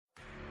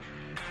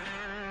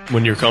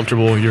when you're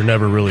comfortable, you're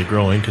never really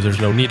growing because there's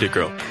no need to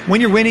grow.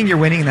 When you're winning,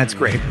 and that's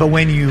great. But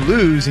when you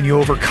lose and you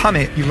overcome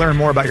it, you learn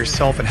more about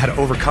yourself and how to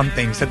overcome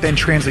things that then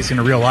translates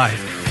into real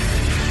life.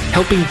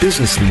 Helping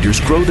business leaders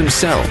grow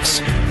themselves,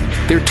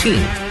 their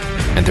team,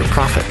 and their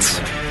profits.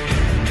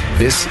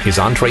 This is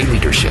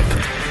EntreLeadership.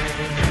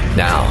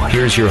 Now,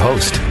 here's your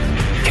host,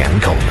 Ken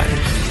Coleman.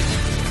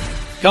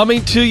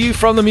 Coming to you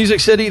from the Music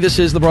City, this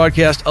is the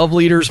broadcast of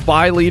Leaders,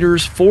 by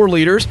Leaders, for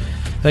Leaders.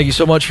 Thank you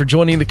so much for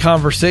joining the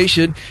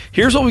conversation.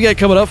 Here's what we got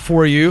coming up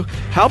for you.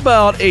 How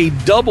about a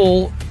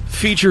double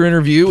feature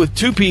interview with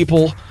two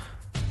people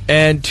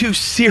and two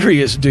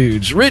serious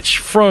dudes, Rich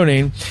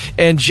Froning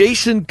and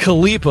Jason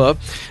Khalipa.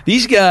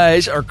 These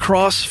guys are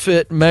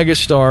CrossFit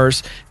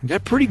megastars and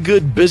got pretty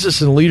good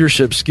business and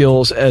leadership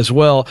skills as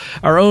well.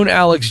 Our own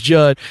Alex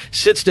Judd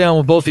sits down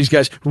with both these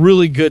guys.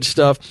 Really good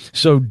stuff.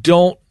 So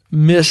don't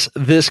miss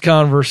this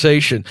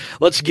conversation.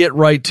 Let's get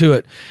right to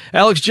it.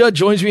 Alex Judd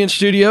joins me in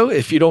studio.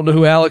 If you don't know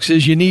who Alex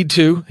is, you need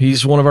to.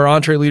 He's one of our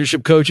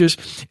EntreLeadership coaches,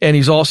 and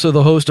he's also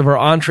the host of our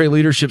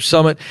EntreLeadership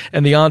Summit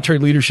and the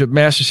EntreLeadership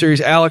Master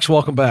Series. Alex,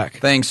 welcome back.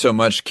 Thanks so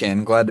much,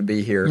 Ken. Glad to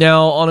be here.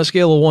 Now, on a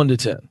scale of 1 to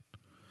 10,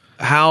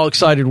 how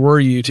excited were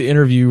you to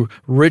interview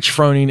Rich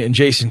Froning and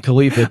Jason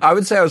Khalipa? I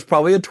would say I was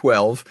probably a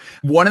 12.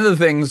 One of the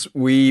things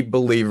we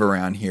believe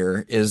around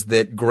here is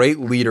that great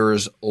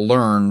leaders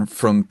learn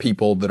from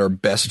people that are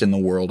best in the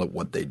world at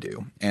what they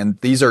do. And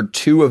these are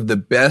two of the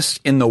best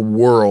in the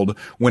world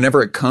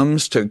whenever it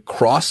comes to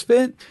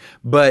CrossFit.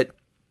 But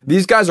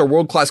these guys are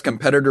world-class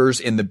competitors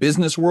in the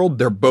business world.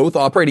 They're both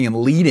operating and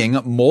leading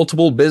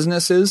multiple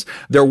businesses.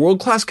 They're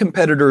world-class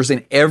competitors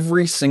in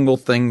every single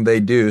thing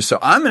they do. So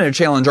I'm going to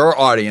challenge our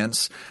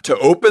audience to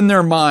open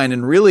their mind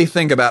and really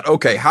think about,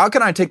 okay, how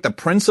can I take the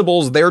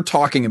principles they're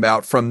talking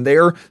about from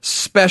their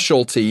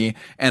specialty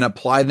and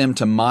apply them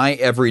to my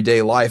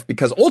everyday life?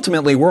 Because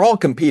ultimately, we're all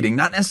competing,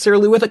 not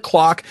necessarily with a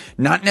clock,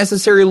 not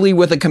necessarily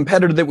with a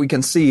competitor that we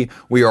can see.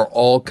 We are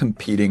all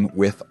competing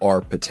with our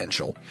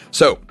potential.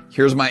 So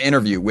here's my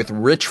interview with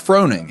Rich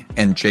Froning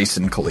and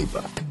Jason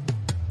Khalipa.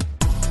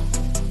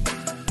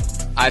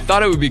 I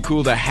thought it would be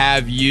cool to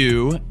have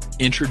you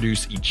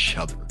introduce each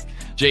other.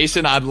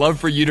 Jason, I'd love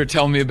for you to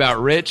tell me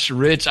about Rich.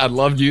 Rich, I'd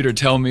love you to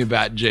tell me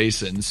about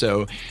Jason.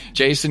 So,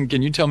 Jason,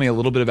 can you tell me a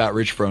little bit about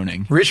Rich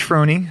Froning? Rich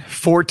Froning,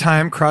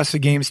 4-time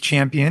CrossFit Games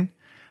champion,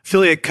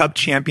 affiliate cup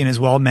champion as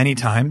well, many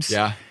times.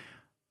 Yeah.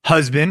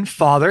 Husband,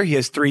 father, he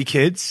has 3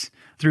 kids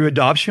through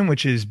adoption,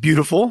 which is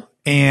beautiful.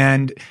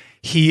 And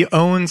he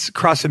owns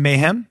CrossFit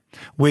Mayhem,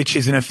 which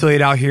is an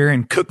affiliate out here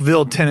in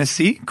Cookeville,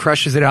 Tennessee,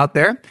 crushes it out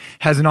there,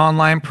 has an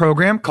online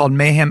program called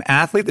Mayhem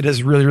Athlete that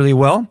does really, really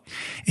well.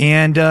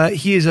 And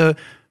he is a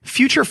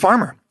future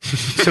farmer.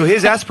 So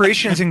his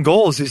aspirations and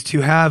goals is to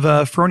have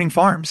Froning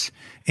Farms.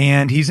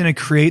 And he's going to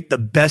create the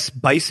best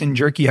bison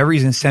jerky ever.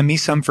 He's going to send me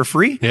some for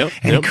free.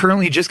 He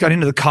currently just got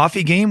into the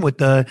coffee game with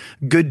the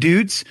good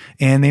dudes,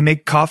 and they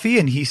make coffee,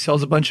 and he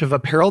sells a bunch of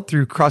apparel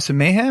through CrossFit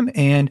Mayhem.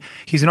 And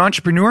he's an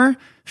entrepreneur,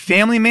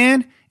 family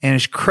man, and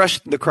has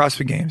crushed the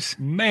CrossFit Games.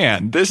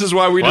 Man, this is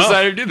why we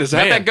decided to do this.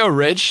 How'd that go,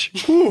 Rich?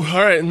 Whew,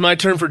 all right, my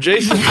turn for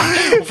Jason.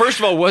 Well, first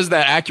of all, was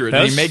that accurate?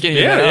 Did he make it?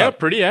 Yeah,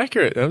 pretty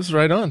accurate. That was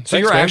right on. So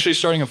you're actually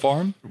starting a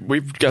farm?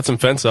 We've got some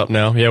fence up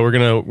now. Yeah, we're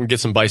going to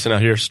get some bison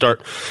out here.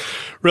 Start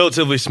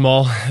relatively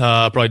small,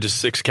 probably just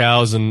 6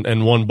 cows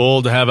and 1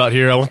 bull to have out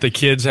here. I want the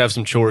kids to have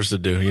some chores to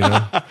do, you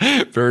know?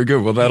 Very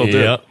good. Well, that'll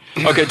do.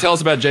 Okay, tell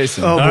us about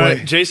Jason. Oh, boy. All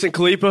right, Jason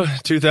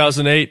Khalipa,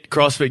 2008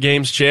 CrossFit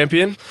Games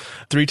champion,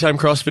 3-time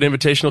CrossFit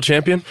Invitational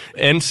champion,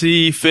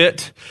 NC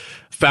Fit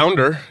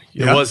founder.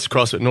 It was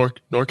CrossFit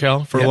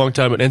NorCal for a long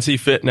time, but NC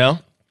Fit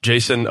now.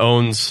 Jason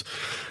owns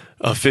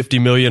 50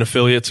 million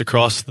affiliates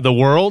across the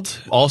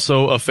world.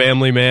 Also a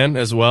family man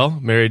as well,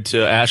 married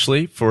to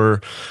Ashley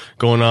for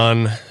going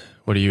on,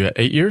 what are you at,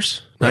 8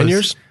 years? 9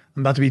 years?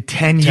 I'm about to be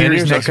 10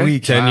 years next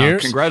week. 10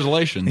 years.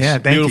 Congratulations. Yeah,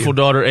 thank you. Beautiful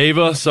daughter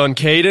Ava, son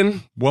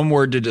Caden. One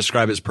word to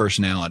describe his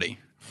personality.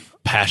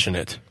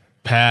 Passionate.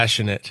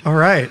 All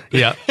right.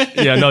 Yeah.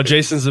 No,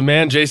 Jason's the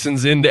man.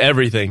 Jason's into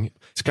everything.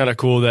 It's kind of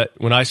cool that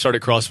when I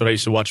started CrossFit, I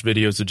used to watch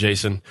videos of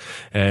Jason,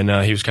 and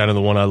he was kind of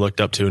the one I looked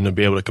up to, and to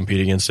be able to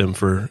compete against him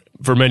for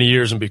many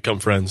years and become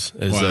friends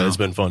has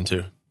been fun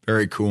too.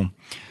 Very cool.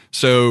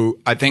 So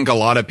I think a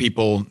lot of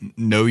people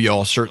know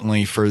y'all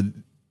certainly for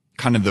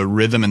kind of the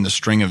rhythm and the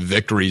string of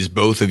victories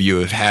both of you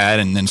have had,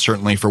 and then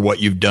certainly for what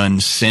you've done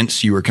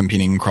since you were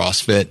competing in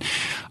CrossFit.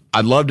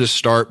 I'd love to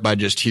start by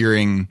just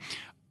hearing,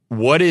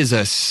 what is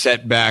a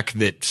setback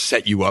that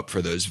set you up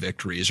for those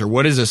victories? Or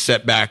what is a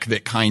setback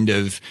that kind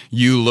of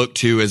you look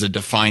to as a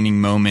defining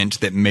moment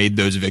that made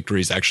those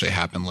victories actually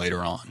happen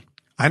later on?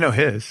 I know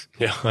his.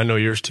 Yeah, I know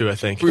yours too, I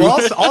think. Well,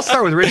 I'll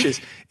start with Rich's.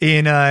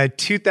 In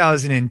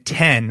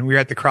 2010, we were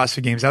at the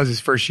CrossFit Games. That was his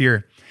first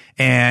year.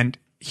 And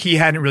he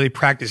hadn't really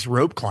practiced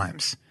rope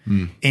climbs.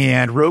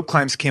 And rope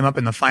climbs came up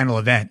in the final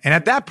event. And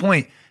at that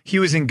point, he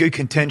was in good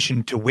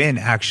contention to win,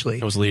 actually.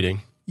 I was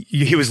leading.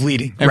 He was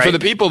leading. And right? for the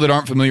people that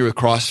aren't familiar with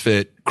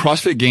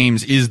CrossFit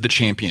Games is the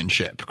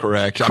championship,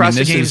 correct?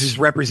 CrossFit Games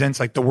represents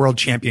like the world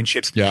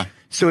championships. Yeah.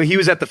 So he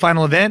was at the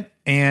final event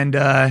and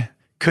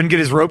couldn't get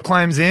his rope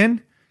climbs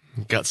in.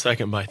 Got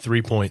second by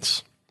 3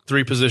 points,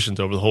 3 positions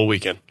over the whole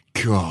weekend.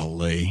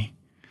 Golly.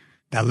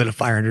 That lit a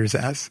fire under his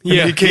ass. And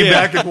Yeah,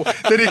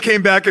 then he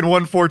came back and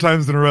won 4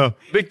 times in a row.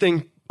 Big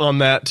thing on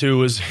that too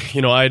was,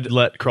 I'd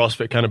let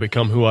CrossFit kind of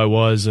become who I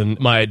was and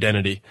my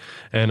identity.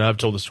 And I've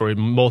told the story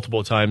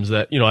multiple times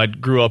that, I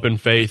grew up in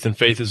faith, and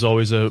faith has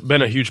always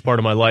been a huge part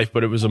of my life,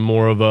 but it was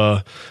more of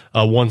a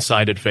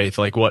one-sided faith.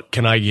 Like, what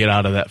can I get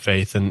out of that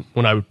faith? And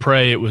when I would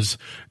pray, it was,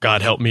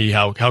 God, help me.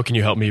 How can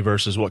you help me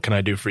versus what can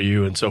I do for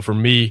you? And so for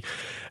me,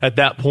 at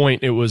that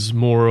point, it was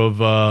more of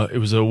it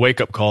was a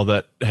wake-up call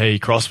that, hey,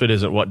 CrossFit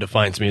isn't what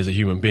defines me as a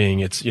human being.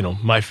 It's,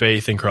 my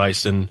faith in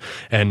Christ and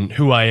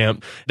who I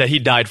am, that he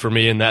died for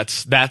me, and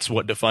that's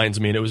what defines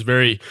me. And it was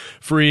very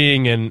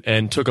freeing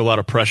and took a lot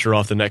of pressure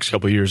off the next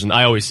couple of years. And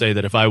I always say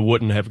that if I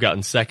wouldn't have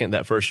gotten second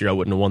that first year, I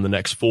wouldn't have won the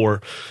next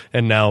 4.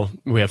 And now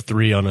we have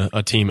 3 on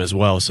a team as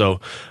well. So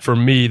for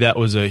me, that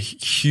was a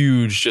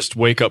huge just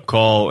wake-up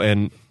call,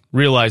 and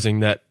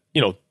realizing that,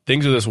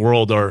 things of this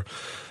world are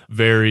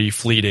very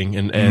fleeting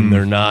and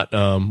they're not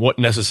what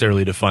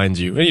necessarily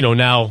defines you. And,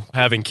 now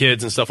having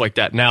kids and stuff like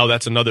that, now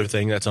that's another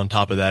thing that's on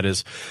top of that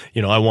is,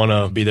 I want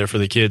to be there for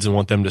the kids and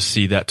want them to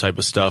see that type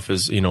of stuff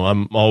is,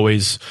 I'm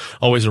always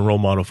a role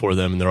model for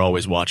them, and they're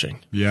always watching.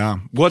 Yeah.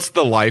 What's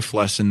the life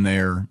lesson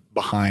there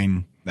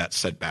behind that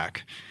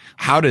setback?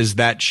 How does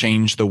that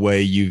change the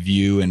way you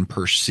view and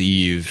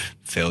perceive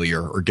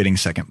failure, or getting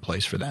second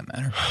place for that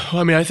matter?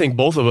 Well, I think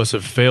both of us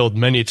have failed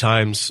many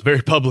times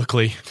very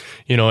publicly,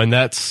 and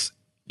that's,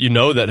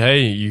 that,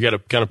 hey, you got to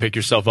kind of pick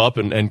yourself up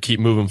and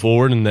keep moving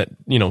forward, and that,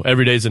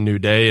 every day's a new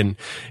day, and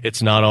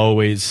you're not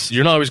always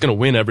going to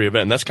win every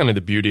event. And that's kind of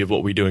the beauty of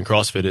what we do in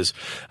CrossFit is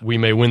we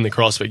may win the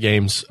CrossFit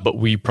Games, but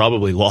we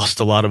probably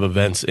lost a lot of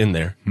events in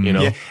there,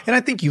 Yeah. And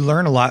I think you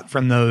learn a lot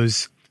from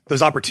those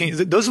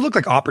opportunities. Those look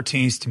like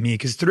opportunities to me,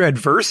 because through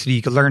adversity,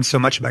 you can learn so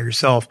much about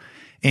yourself.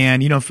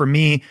 And, for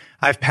me,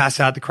 I've passed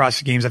out the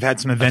CrossFit Games. I've had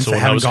some events that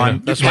haven't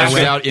gone. That's passed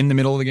out in the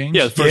middle of the games?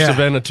 Yeah, the first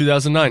event of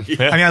 2009.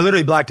 Yeah. I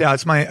literally blacked out.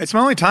 It's my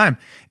only time.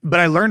 But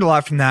I learned a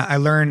lot from that. I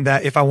learned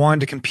that if I wanted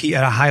to compete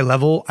at a high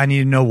level, I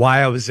needed to know why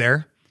I was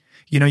there.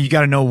 You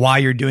got to know why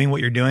you're doing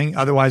what you're doing.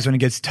 Otherwise, when it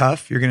gets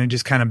tough, you're going to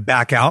just kind of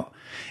back out,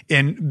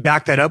 and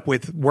back that up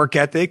with work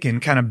ethic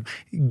and kind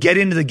of get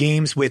into the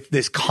games with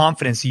this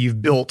confidence that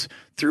you've built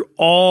through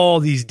all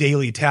these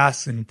daily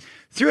tasks. And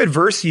through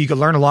adversity, you can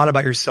learn a lot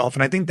about yourself.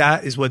 And I think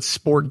that is what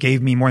sport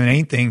gave me more than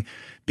anything,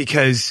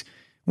 because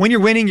when you're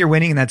winning,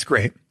 and that's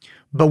great.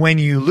 But when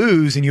you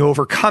lose and you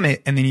overcome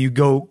it, and then you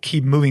go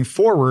keep moving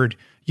forward,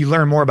 you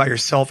learn more about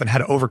yourself and how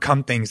to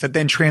overcome things that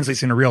then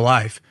translates into real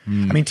life.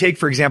 Take,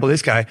 for example,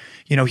 this guy,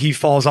 he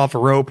falls off a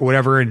rope or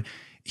whatever, and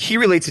he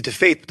relates it to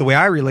faith. But the way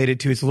I relate it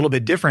to it's a little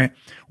bit different,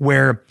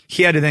 where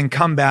he had to then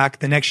come back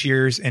the next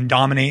years and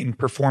dominate and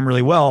perform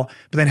really well.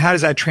 But then how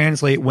does that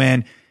translate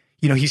when,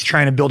 he's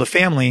trying to build a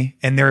family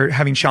and they're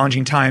having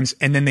challenging times,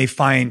 and then they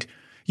find,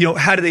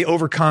 how do they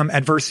overcome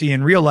adversity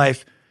in real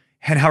life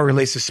and how it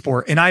relates to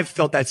sport? And I've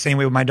felt that same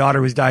way when my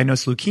daughter was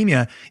diagnosed with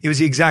leukemia. It was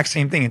the exact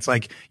same thing. It's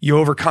like you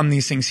overcome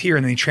these things here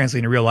and then they translate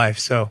into real life.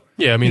 So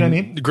yeah,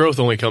 the growth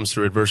only comes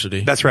through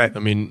adversity. That's right.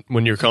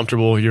 When you're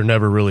comfortable, you're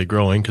never really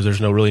growing because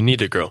there's no really need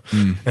to grow.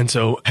 And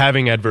so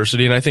having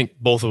adversity, and I think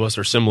both of us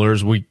are similar,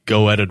 is we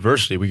go at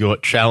adversity. We go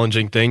at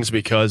challenging things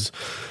because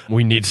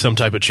we need some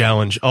type of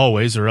challenge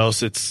always, or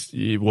else it's,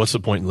 what's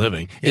the point in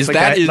living? Is like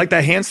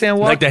that handstand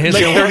walk? Like that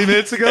handstand walk 30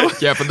 minutes ago?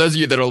 Yeah, for those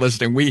of you that are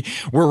listening,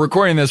 we're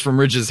recording this from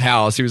Rich's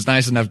house. He was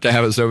nice enough to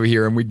have us over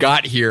here, and we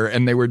got here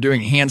and they were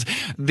doing hands.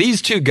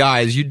 These two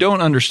guys, you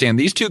don't understand.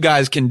 These two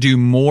guys can do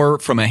more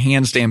from a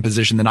handstand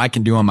position than I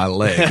can do on my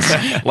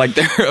legs. Like,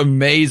 they're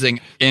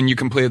amazing. And you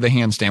completed the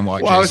handstand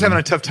walk. Well, Jason. I was having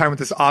a tough time with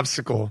this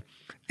obstacle.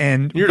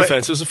 And your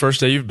defense is the first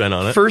day you've been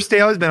on it. First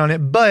day I was been on it,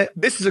 but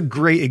this is a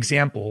great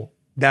example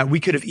that we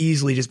could have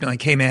easily just been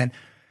like, hey man,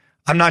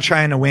 I'm not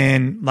trying to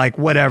win, like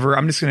whatever.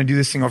 I'm just going to do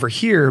this thing over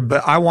here.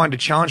 But I wanted to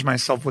challenge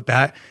myself with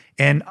that.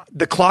 And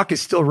the clock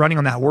is still running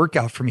on that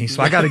workout for me.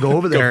 So I got to go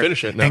over there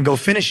and go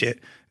finish it.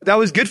 That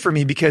was good for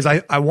me because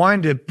I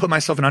wanted to put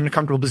myself in an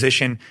uncomfortable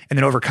position and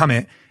then overcome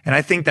it. And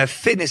I think that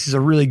fitness is a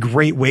really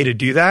great way to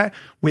do that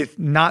with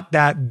not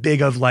that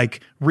big of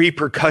like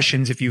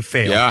repercussions if you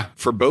fail. Yeah.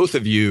 For both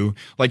of you,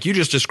 like you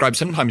just described,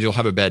 sometimes you'll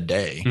have a bad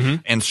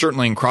day. And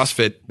certainly in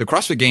CrossFit, the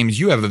CrossFit Games,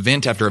 you have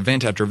event after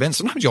event after event.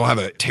 Sometimes you'll have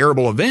a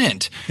terrible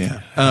event.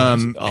 Yeah.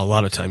 A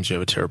lot of times you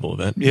have a terrible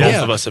event. Yeah.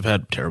 Both of us have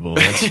had terrible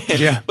events.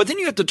 Yeah. But then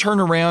you have to turn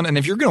around, and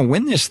if you're going to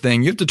win this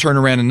thing, you have to turn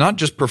around and not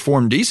just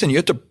perform decent, you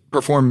have to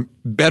perform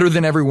better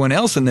than everyone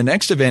else in the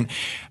next event.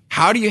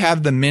 How do you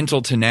have the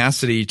mental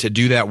tenacity to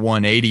do that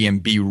 180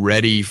 and be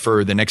ready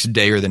for the next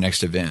day or the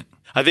next event?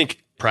 I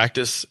think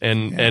practice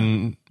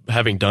and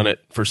having done it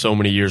for so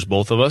many years,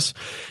 both of us,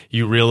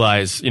 you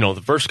realize,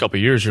 the first couple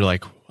of years, you're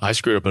like, I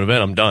screwed up an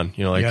event, I'm done.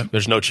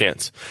 There's no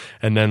chance.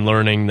 And then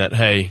learning that,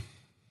 hey,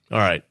 all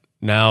right,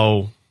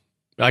 now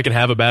I can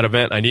have a bad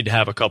event. I need to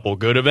have a couple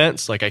good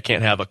events. Like I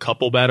can't have a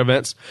couple bad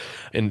events,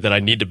 and that I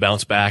need to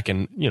bounce back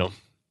and,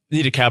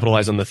 need to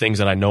capitalize on the things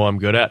that I know I'm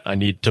good at. I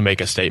need to make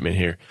a statement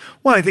here.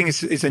 Well, I think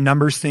it's a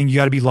numbers thing. You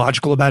got to be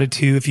logical about it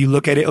too. If you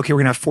look at it, okay, we're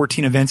going to have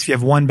 14 events. If you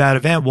have one bad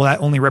event, well,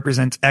 that only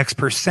represents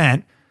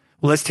X%.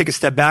 Well, let's take a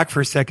step back for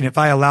a second. If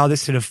I allow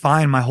this to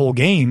define my whole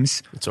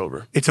games, it's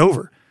over. It's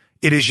over.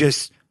 It is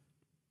just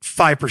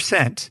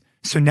 5%.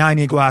 So now I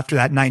need to go after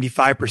that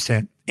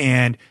 95%.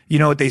 And you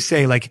know what they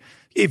say, like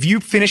if you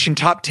finish in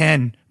top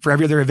 10 for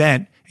every other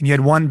event and you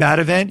had one bad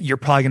event, you're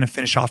probably going to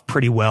finish off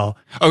pretty well.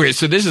 Okay,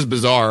 so this is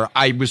bizarre.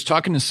 I was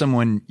talking to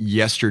someone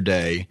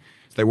yesterday.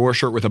 They wore a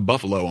shirt with a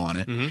buffalo on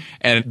it,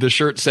 and the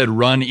shirt said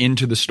 "Run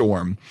into the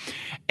storm."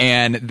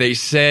 And they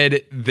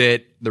said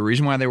that the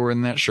reason why they were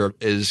in that shirt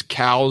is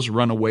cows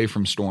run away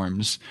from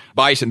storms.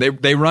 Bison,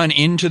 they run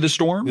into the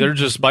storm? They're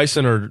just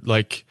bison are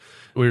like,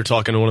 we were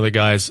talking to one of the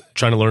guys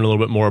trying to learn a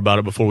little bit more about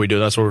it before we do.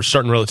 That's why we're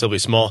starting relatively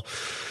small.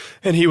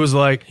 And he was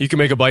like, you can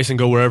make a bison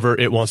go wherever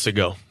it wants to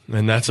go.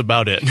 And that's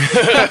about it.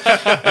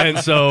 And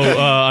so,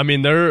 I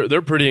mean,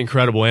 they're pretty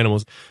incredible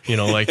animals. You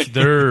know, like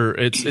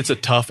it's a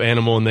tough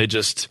animal and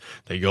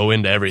they go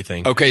into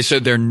everything. Okay. So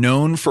they're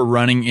known for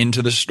running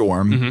into the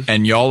storm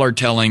and y'all are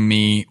telling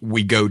me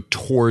we go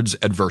towards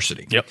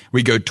adversity. Yep.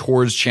 We go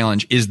towards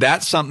challenge. Is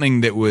that something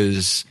that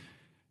was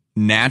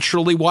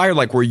naturally wired?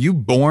 Like, were you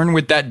born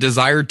with that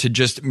desire to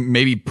just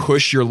maybe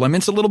push your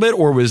limits a little bit,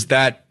 or was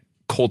that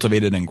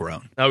cultivated and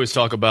grown? I always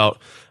talk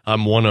about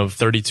I'm one of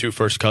 32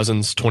 first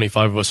cousins.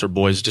 25 of us are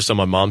boys just on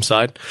my mom's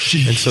side.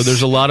 Jeez. And so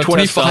there's a lot of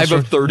 25 testosterone.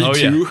 of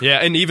 32? Oh, yeah.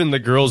 And even the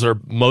girls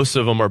most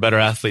of them are better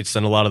athletes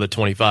than a lot of the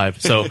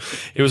 25. So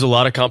it was a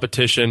lot of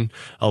competition,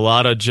 a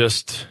lot of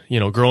just,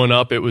 growing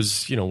up, it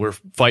was, we're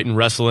fighting,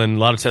 wrestling, a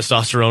lot of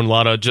testosterone, a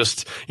lot of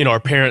just, our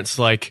parents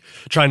like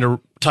trying to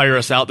tire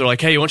us out. They're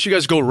like, hey, why don't you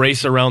guys go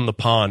race around the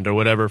pond or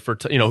whatever for,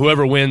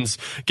 whoever wins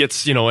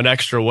gets, an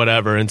extra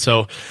whatever. And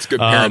so, it's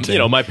good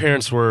parenting. My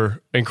parents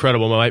were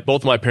incredible.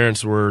 Both my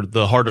parents were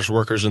the hardest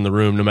workers in the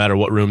room, no matter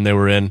what room they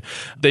were in.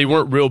 They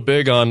weren't real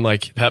big on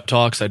like pep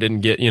talks. I didn't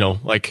get,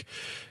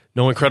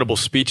 no incredible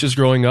speeches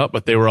growing up,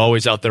 but they were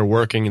always out there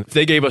working. If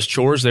they gave us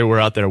chores, they were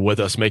out there with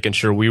us, making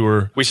sure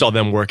we saw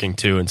them working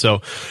too. And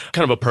so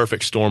kind of a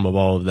perfect storm of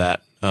all of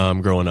that,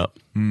 growing up.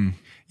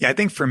 Yeah. I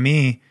think for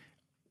me,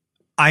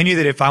 I knew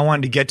that if I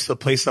wanted to get to the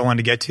place I wanted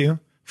to get to,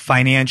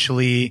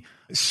 financially,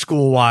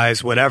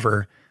 school-wise,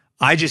 whatever,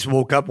 I just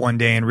woke up one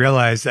day and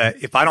realized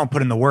that if I don't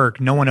put in the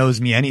work, no one owes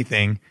me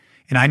anything,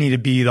 and I need to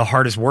be the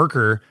hardest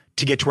worker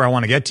to get to where I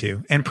want to get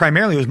to. And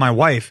primarily it was my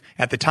wife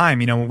at the time,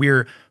 when we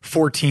were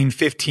 14,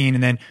 15,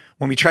 and then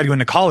when we tried to go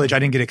into college, I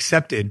didn't get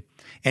accepted,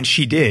 and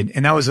she did.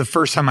 And that was the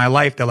first time in my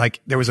life that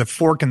there was a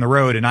fork in the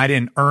road and I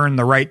didn't earn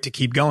the right to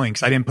keep going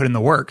because I didn't put in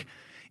the work.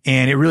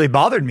 And it really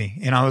bothered me.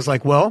 And I was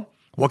like, well,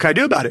 what can I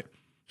do about it?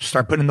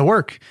 Start putting in the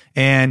work.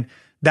 And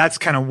that's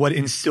kind of what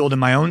instilled in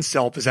my own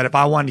self is that if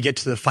I wanted to get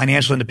to the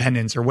financial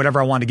independence or whatever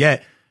I want to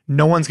get,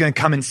 no one's going to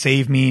come and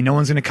save me. No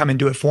one's going to come and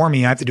do it for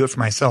me. I have to do it for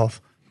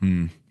myself.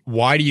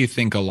 Why do you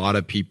think a lot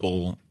of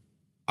people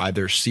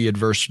either see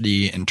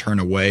adversity and turn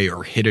away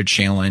or hit a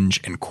challenge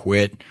and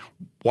quit?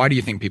 Why do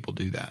you think people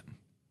do that?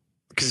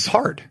 Because it's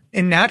hard.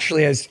 And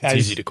naturally, it's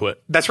easy to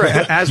quit. That's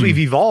right. As we've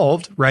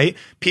evolved, right?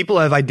 People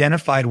have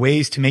identified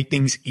ways to make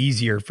things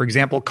easier. For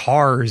example,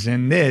 cars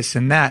and this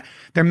and that.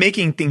 They're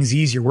making things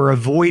easier. We're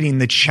avoiding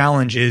the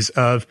challenges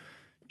of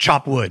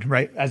chop wood,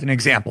 right? As an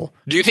example.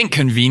 Do you think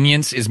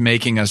convenience is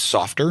making us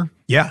softer?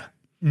 Yeah.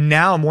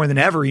 Now more than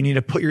ever, you need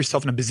to put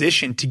yourself in a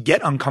position to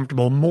get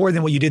uncomfortable more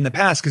than what you did in the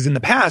past. Because in the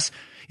past,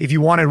 if you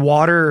wanted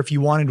water, if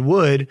you wanted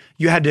wood,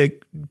 you had to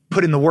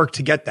put in the work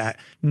to get that.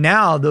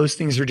 Now those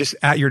things are just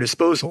at your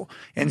disposal.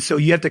 And so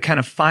you have to kind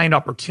of find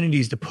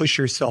opportunities to push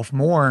yourself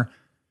more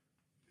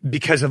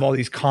because of all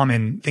these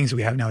common things that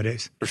we have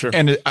nowadays. For sure.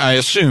 And I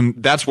assume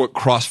that's what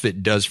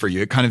CrossFit does for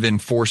you. It kind of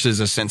enforces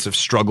a sense of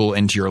struggle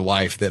into your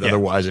life that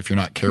otherwise, if you're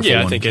not careful.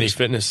 Yeah, I think any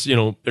fitness,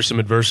 there's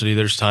some adversity.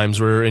 There's times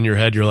where in your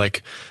head you're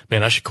like,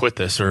 man, I should quit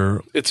this.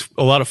 Or it's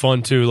a lot of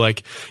fun too.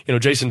 Like,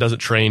 Jason doesn't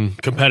train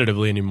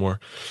competitively anymore.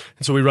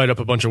 And so we write up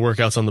a bunch of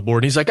workouts on the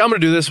board. And he's like, I'm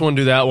going to do this one,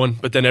 do that one.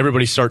 But then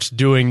everybody starts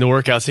doing the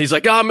workouts. He's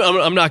like, I'm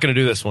not going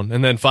to do this one.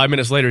 And then 5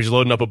 minutes later, he's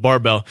loading up a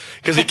barbell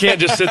because he can't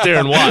just sit there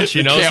and watch,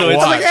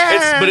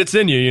 So but it's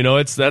in you,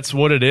 that's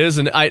what it is.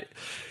 And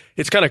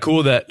it's kind of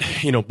cool that,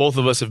 both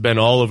of us have been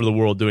all over the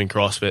world doing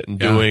CrossFit and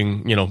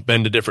doing,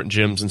 been to different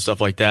gyms and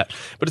stuff like that.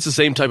 But it's the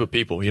same type of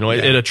people,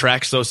 it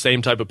attracts those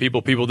same type of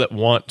people that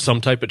want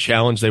some type of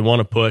challenge. They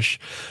want to push,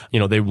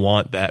 they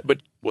want that.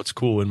 But what's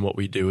cool in what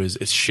we do is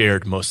it's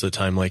shared most of the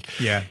time. Like,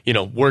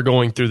 we're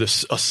going through a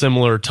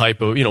similar type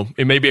of,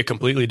 it may be a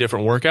completely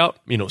different workout,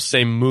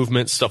 same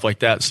movements, stuff like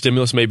that.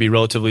 Stimulus may be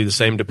relatively the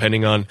same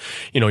depending on,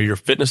 your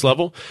fitness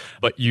level,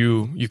 but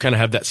you kind of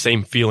have that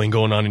same feeling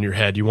going on in your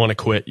head. You want to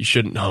quit. You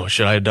shouldn't. Oh,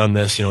 should I have done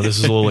this? This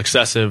is a little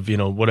excessive,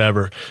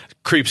 whatever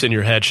creeps in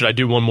your head. Should I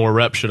do one more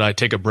rep? Should I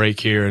take a break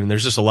here? And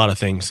there's just a lot of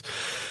things.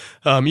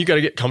 You got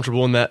to get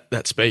comfortable in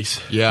that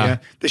space. Yeah.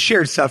 The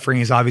shared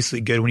suffering is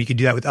obviously good when you can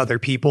do that with other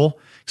people.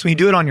 So when you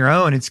do it on your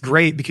own, it's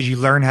great because you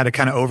learn how to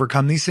kind of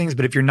overcome these things.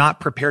 But if you're not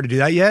prepared to do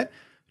that yet,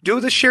 do it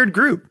with a shared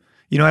group.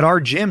 at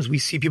our gyms, we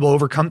see people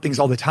overcome things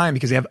all the time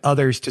because they have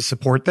others to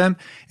support them.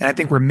 And I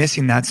think we're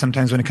missing that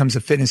sometimes when it comes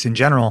to fitness in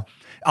general.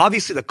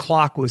 Obviously, the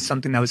clock was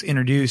something that was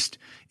introduced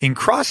in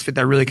CrossFit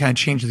that really kind of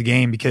changed the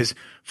game, because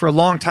for a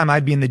long time,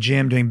 I'd be in the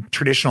gym doing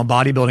traditional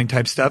bodybuilding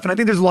type stuff. And I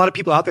think there's a lot of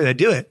people out there that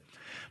do it.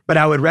 But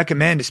I would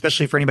recommend,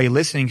 especially for anybody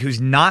listening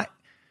who's not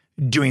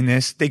doing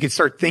this, they could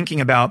start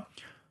thinking about,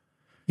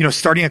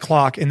 starting a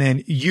clock and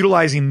then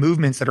utilizing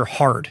movements that are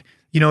hard.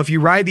 If you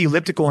ride the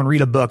elliptical and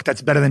read a book,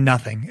 that's better than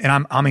nothing.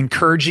 And I'm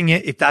encouraging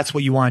it if that's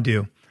what you want to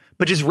do.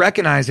 But just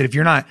recognize that if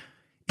you're not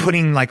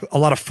putting like a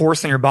lot of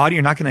force on your body,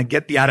 you're not going to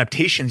get the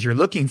adaptations you're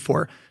looking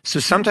for. So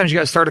sometimes you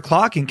got to start a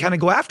clock and kind of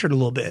go after it a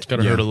little bit. It's got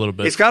to hurt a little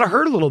bit. It's got to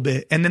hurt a little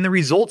bit. And then the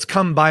results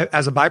come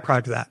as a byproduct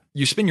of that.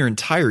 You spend your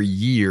entire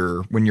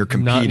year when you're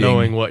competing, not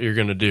knowing what you're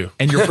going to do,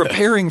 and you're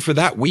preparing for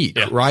that week,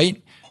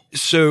 right?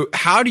 So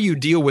how do you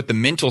deal with the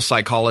mental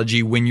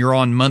psychology when you're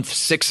on month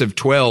 6 of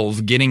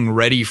 12 getting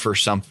ready for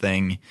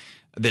something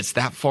that's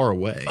that far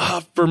away?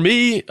 For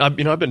me, I've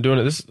been doing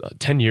it this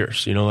 10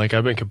 years,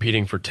 I've been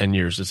competing for 10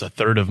 years. It's a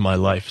third of my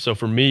life. So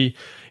for me,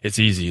 it's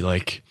easy.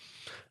 Like,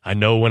 I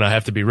know when I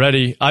have to be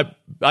ready.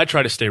 I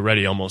try to stay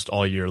ready almost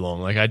all year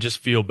long. Like, I just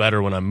feel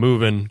better when I'm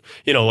moving.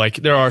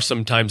 There are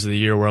some times of the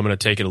year where I'm going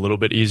to take it a little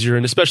bit easier.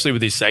 And especially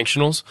with these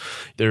sanctionals,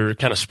 they're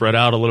kind of spread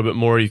out a little bit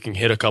more. You can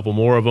hit a couple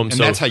more of them. And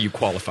that's how you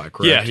qualify,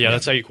 correct? Yeah,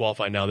 that's how you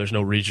qualify now. There's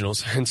no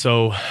regionals. And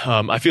so,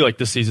 I feel like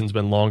this season's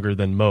been longer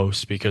than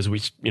most because we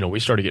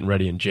started getting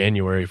ready in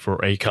January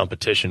for a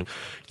competition.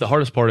 The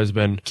hardest part has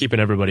been keeping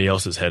everybody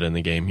else's head in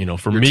the game.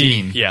 For Your me,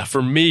 team. Yeah,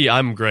 for me,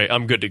 I'm great.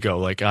 I'm good to go.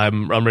 Like,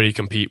 I'm ready to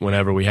compete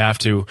whenever we have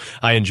to.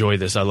 I enjoy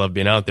this. I love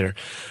being out there.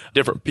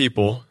 Different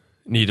people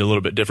need a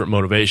little bit different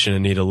motivation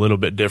and need a little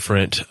bit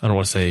different, I don't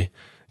want to say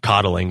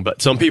coddling,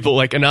 but some people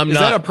and Is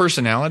that a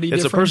personality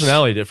difference? It's a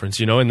personality difference,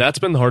 and that's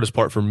been the hardest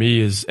part for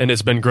me and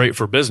it's been great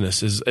for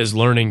business is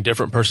learning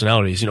different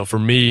personalities. For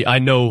me, I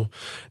know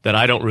that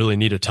I don't really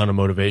need a ton of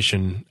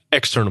motivation,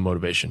 external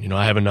motivation.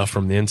 I have enough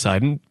from the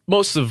inside, and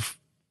most of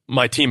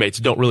my teammates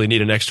don't really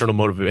need an external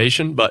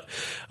motivation, but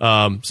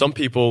some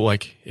people,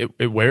 like,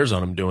 it wears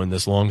on them doing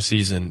this long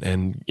season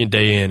and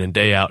day in and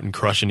day out and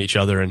crushing each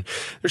other. And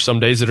there's some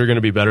days that are going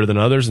to be better than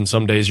others, and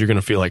some days you're going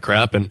to feel like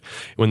crap. And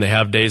when they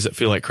have days that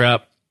feel like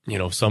crap,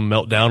 some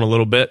melt down a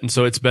little bit. And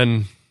so it's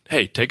been,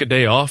 hey, take a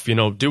day off,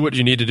 do what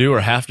you need to do, or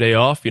a half day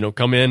off,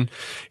 come in,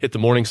 hit the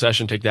morning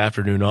session, take the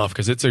afternoon off,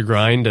 because it's a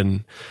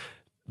grind.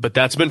 But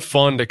that's been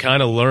fun to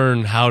kind of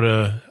learn how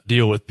to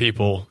deal with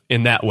people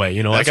in that way.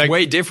 That's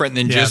way different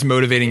than just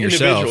motivating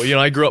yourself.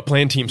 I grew up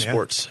playing team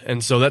sports.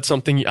 And so that's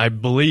something I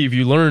believe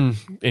you learn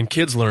and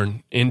kids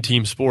learn in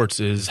team sports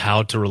is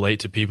how to relate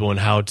to people and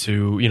how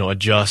to,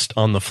 adjust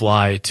on the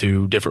fly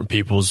to different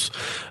people's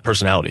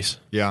personalities.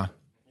 Yeah.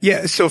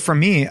 Yeah. So for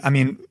me,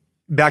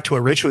 back to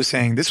what Rich was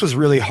saying, this was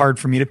really hard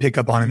for me to pick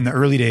up on in the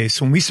early days.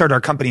 So when we started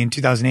our company in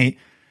 2008,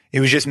 it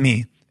was just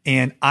me.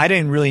 And I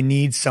didn't really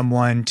need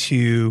someone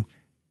to,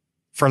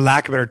 for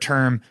lack of a better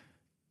term,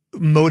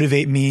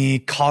 motivate me,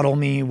 coddle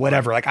me,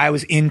 whatever. Like, I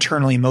was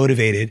internally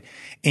motivated.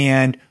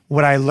 And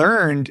what I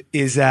learned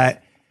is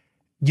that,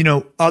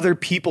 other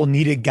people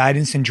needed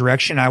guidance and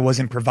direction. I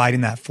wasn't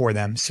providing that for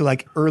them. So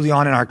like early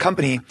on in our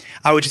company,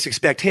 I would just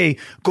expect, hey,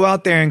 go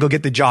out there and go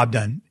get the job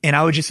done. And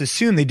I would just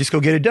assume they just go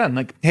get it done.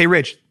 Like, hey,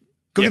 Rich,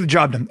 go get the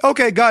job done.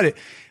 Okay, got it.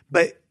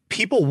 But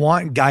people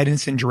want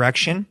guidance and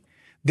direction.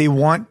 They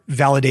want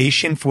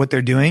validation for what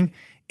they're doing,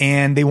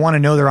 and they want to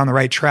know they're on the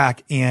right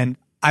track. And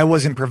I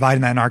wasn't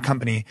providing that in our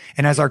company.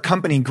 And as our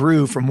company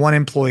grew from 1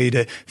 employee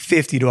to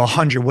 50 to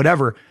 100,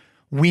 whatever,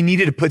 we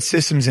needed to put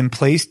systems in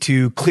place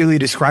to clearly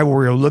describe what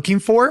we were looking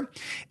for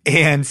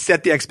and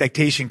set the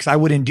expectation. Cause I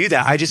wouldn't do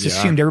that. I just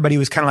assumed everybody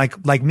was kind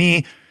of like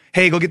me.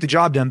 Hey, go get the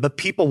job done. But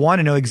people want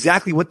to know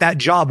exactly what that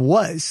job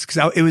was.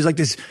 Cause it was like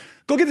this,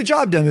 go get the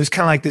job done. It was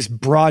kind of like this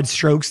broad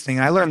strokes thing.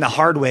 And I learned the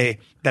hard way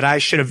that I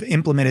should have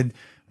implemented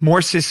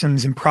more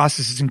systems and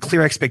processes and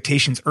clear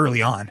expectations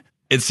early on.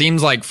 It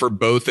seems like for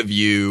both of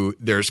you,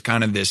 there's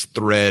kind of this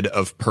thread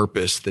of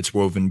purpose that's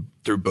woven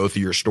through both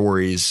of your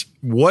stories.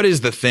 What is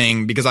the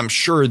thing? Because I'm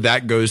sure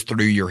that goes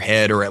through your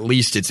head, or at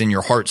least it's in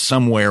your heart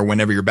somewhere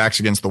whenever your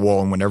back's against the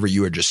wall and whenever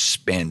you are just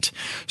spent.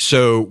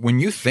 So when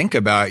you think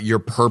about your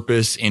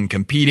purpose in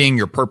competing,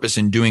 your purpose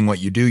in doing what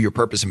you do, your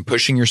purpose in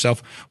pushing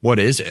yourself, what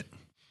is it?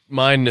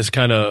 Mine is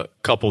kind of a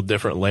couple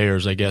different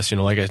layers, I guess.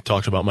 Like I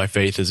talked about, my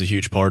faith is a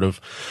huge part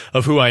of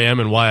who I am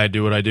and why I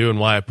do what I do and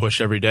why I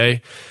push every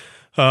day.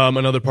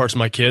 Another part's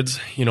my kids.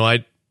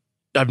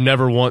 I've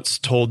never once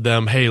told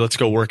them, hey, let's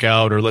go work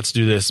out or let's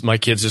do this. My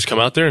kids just come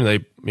out there and they,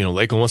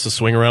 Lakeland wants to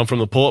swing around from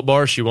the pull-up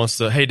bar. She wants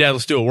to, hey, Dad,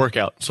 let's do a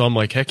workout. So I'm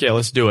like, heck yeah,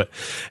 let's do it.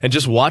 And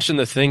just watching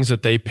the things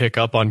that they pick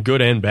up on,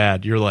 good and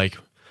bad, you're like,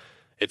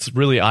 it's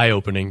really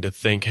eye-opening to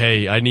think,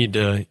 hey, I need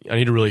to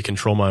really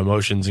control my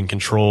emotions and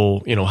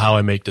control, how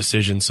I make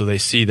decisions. So they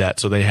see that.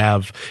 So they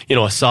have,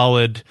 a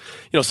solid,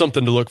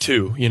 something to look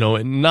to,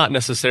 and not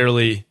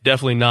necessarily,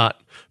 definitely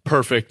not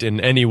perfect in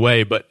any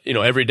way, but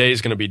every day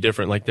is going to be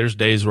different. Like there's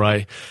days where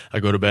I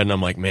go to bed and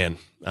I'm like, man,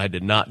 I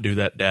did not do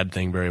that dad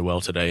thing very well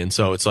today. And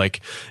so it's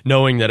like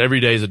knowing that every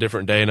day is a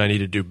different day and I need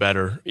to do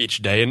better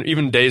each day. And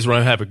even days where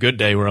I have a good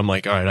day where I'm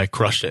like, all right, I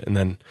crushed it. And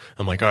then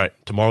I'm like, all right,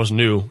 tomorrow's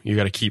new. You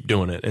got to keep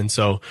doing it. And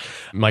so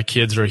my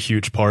kids are a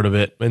huge part of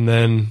it. And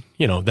then,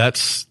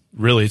 that's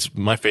really, it's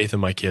my faith in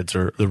my kids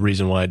are the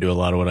reason why I do a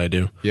lot of what I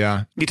do.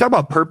 Yeah. You talk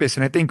about purpose,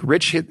 and I think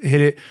Rich hit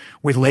it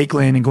with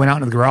Lakeland and going out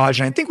into the garage.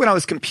 And I think when I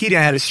was competing,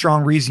 I had a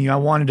strong reason. I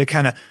wanted to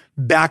kind of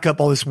back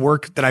up all this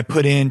work that I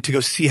put in to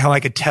go see how I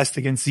could test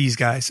against these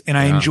guys. And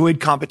I enjoyed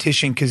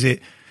competition because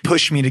it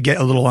pushed me to get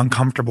a little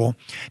uncomfortable.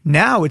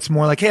 Now it's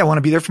more like, hey, I want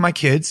to be there for my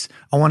kids.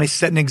 I want to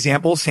set an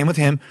example. Same with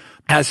him.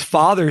 As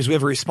fathers, we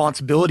have a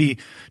responsibility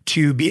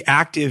to be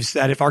active so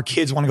that if our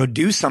kids want to go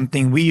do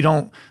something, we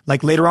don't,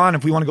 like later on,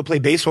 if we want to go play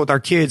baseball with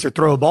our kids or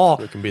throw a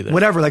ball,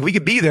 whatever, like we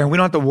could be there and we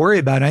don't have to worry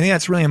about it. I think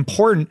that's really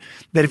important,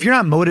 that if you're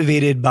not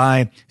motivated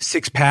by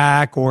six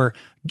pack or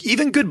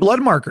even good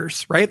blood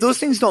markers, right? If those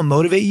things don't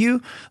motivate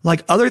you,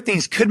 like other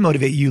things could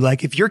motivate you.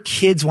 Like if your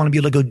kids want to be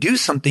able to go do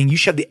something, you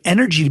should have the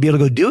energy to be able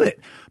to go do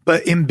it.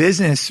 But in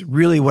business,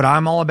 really what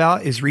I'm all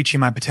about is reaching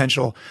my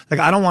potential.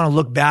 Like I don't want to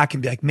look back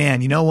and be like,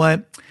 man, you know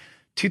what?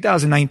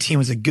 2019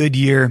 was a good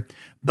year,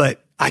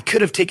 but I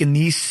could have taken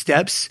these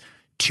steps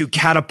to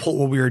catapult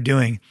what we were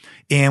doing.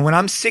 And when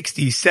I'm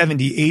 60,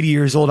 70, 80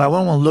 years old, I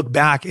want to look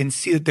back and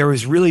see that there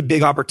was really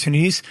big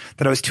opportunities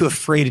that I was too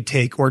afraid to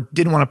take or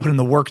didn't want to put in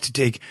the work to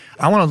take.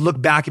 I want to look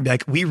back and be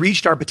like, we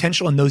reached our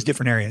potential in those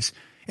different areas.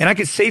 And I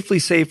could safely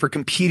say for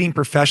competing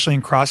professionally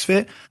in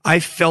CrossFit, I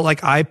felt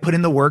like I put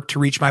in the work to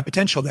reach my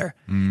potential there.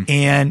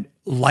 And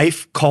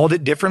life called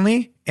it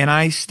differently and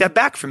I stepped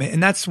back from it.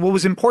 And that's what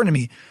was important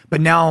to me. But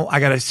now I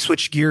got to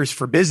switch gears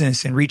for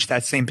business and reach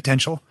that same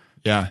potential.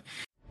 Yeah.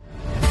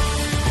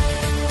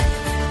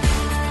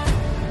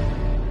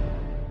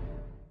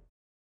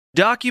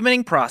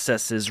 Documenting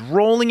processes,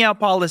 rolling out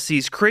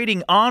policies,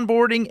 creating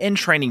onboarding and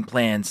training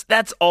plans.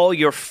 That's all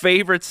your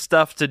favorite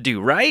stuff to do,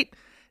 right?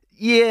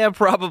 Yeah,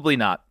 probably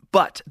not.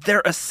 But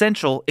they're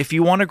essential if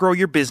you want to grow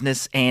your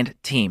business and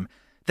team.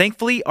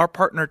 Thankfully, our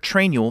partner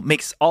Trainual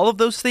makes all of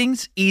those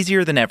things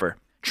easier than ever.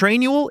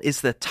 Trainual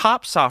is the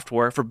top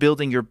software for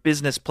building your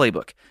business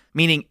playbook,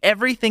 meaning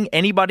everything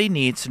anybody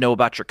needs to know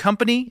about your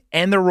company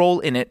and their role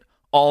in it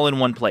all in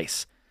one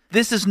place.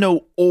 This is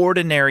no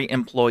ordinary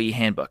employee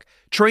handbook.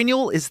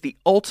 Trainual is the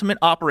ultimate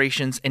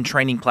operations and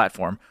training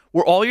platform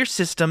where all your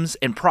systems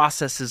and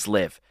processes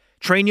live.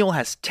 Trainual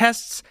has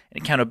tests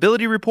and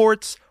accountability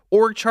reports,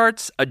 org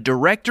charts, a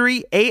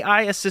directory,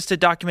 AI-assisted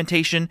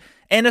documentation,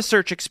 and a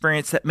search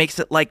experience that makes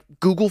it like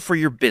Google for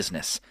your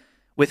business.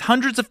 With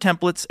hundreds of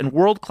templates and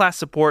world-class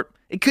support,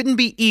 it couldn't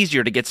be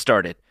easier to get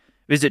started.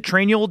 Visit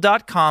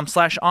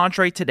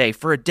trainual.com/entree today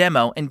for a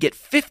demo and get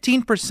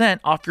 15%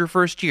 off your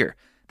first year.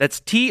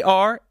 That's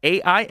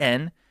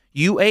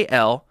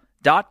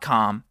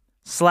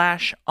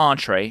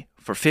trainual.com/entree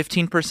for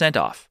 15%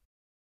 off.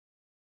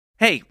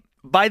 Hey,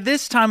 by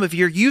this time of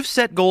year, you've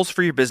set goals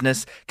for your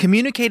business,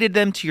 communicated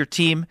them to your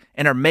team,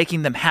 and are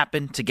making them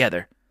happen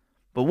together.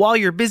 But while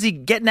you're busy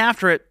getting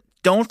after it,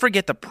 don't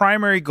forget the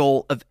primary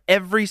goal of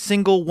every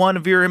single one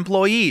of your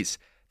employees: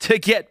 to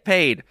get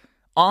paid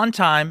on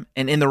time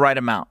and in the right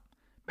amount.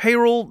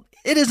 Payroll,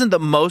 it isn't the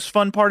most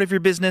fun part of your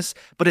business,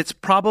 but it's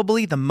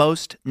probably the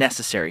most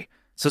necessary.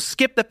 So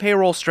skip the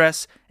payroll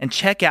stress and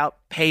check out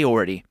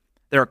Payority.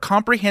 They're a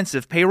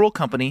comprehensive payroll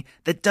company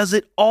that does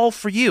it all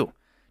for you.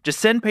 Just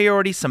send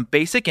Payority some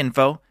basic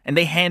info, and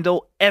they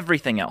handle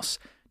everything else.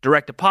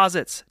 Direct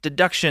deposits,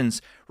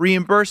 deductions,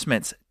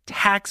 reimbursements,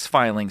 tax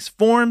filings,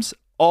 forms,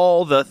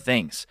 all the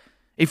things.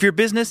 If your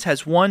business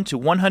has 1 to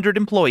 100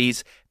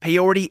 employees,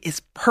 Payority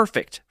is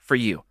perfect for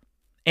you.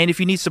 And if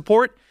you need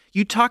support,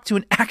 you talk to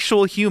an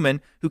actual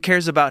human who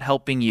cares about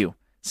helping you,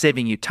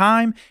 saving you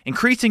time,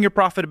 increasing your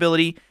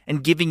profitability,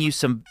 and giving you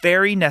some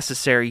very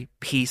necessary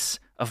peace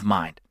of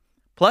mind.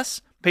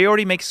 Plus,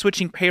 Payority makes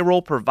switching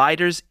payroll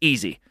providers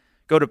easy.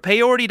 Go to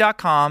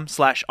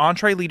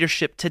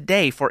payority.com/entreeleadership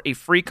today for a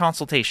free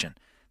consultation.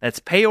 That's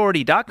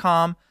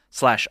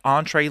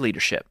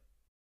payority.com/entreeleadership.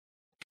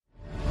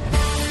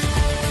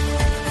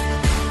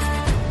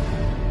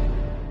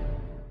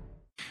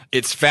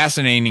 It's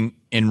fascinating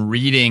in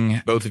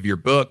reading both of your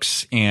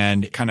books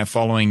and kind of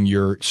following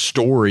your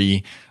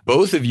story.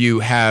 Both of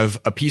you have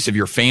a piece of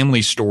your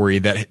family story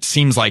that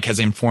seems like has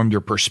informed your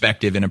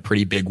perspective in a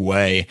pretty big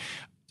way.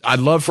 I'd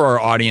love for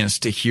our audience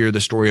to hear the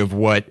story of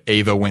what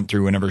Ava went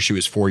through whenever she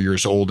was 4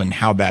 years old and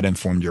how that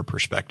informed your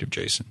perspective,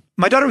 Jason.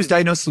 My daughter was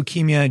diagnosed with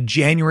leukemia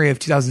January of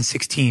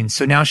 2016.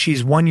 So now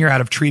she's 1 year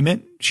out of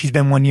treatment. She's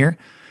been 1 year.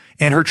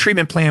 And her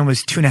treatment plan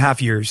was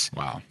 2.5 years.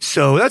 Wow.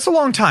 So that's a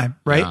long time,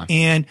 right? Yeah.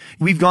 And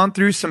we've gone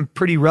through some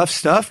pretty rough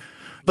stuff,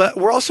 but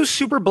we're also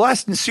super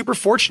blessed and super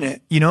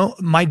fortunate. You know,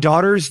 my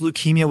daughter's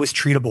leukemia was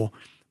treatable.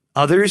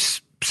 Others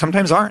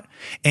sometimes aren't.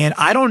 And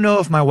I don't know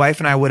if my wife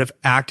and I would have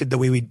acted the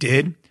way we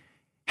did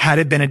had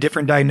it been a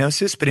different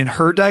diagnosis. But in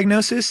her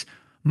diagnosis,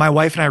 my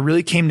wife and I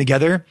really came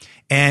together,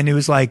 and it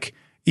was like,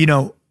 you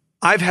know,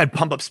 I've had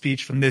pump up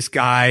speech from this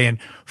guy and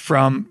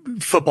from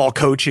football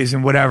coaches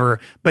and whatever,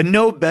 but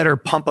no better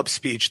pump up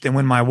speech than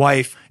when my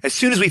wife, as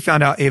soon as we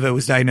found out Ava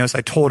was diagnosed,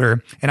 I told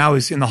her, and I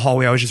was in the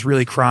hallway, I was just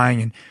really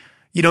crying, and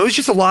it was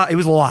just a lot. It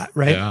was a lot,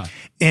 right? Yeah.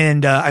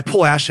 And I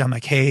pull Ashley. I'm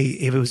like, hey,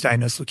 Ava was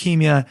diagnosed with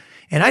leukemia.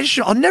 And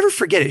I'll never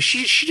forget it.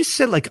 She just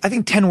said I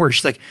think 10 words.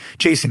 She's like,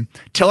 Jason,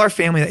 tell our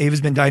family that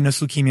Ava's been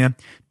diagnosed with leukemia.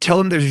 Tell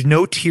them there's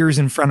no tears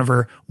in front of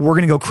her. We're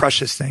going to go crush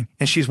this thing.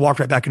 And she's walked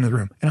right back into the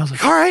room. And I was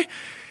like, all right.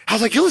 I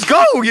was like, let's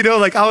go.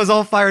 I was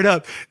all fired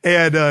up.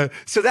 And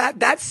so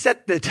that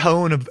set the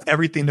tone of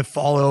everything to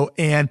follow.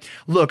 And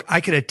look,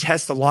 I could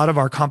attest a lot of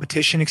our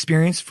competition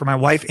experience for my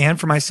wife and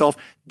for myself.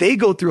 They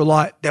go through a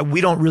lot that we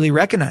don't really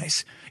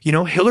recognize.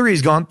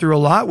 Hillary's gone through a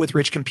lot with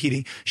Rich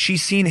competing.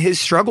 She's seen his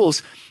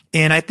struggles.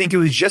 And I think it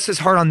was just as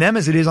hard on them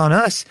as it is on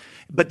us,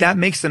 but that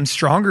makes them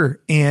stronger.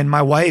 And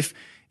my wife,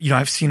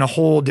 I've seen a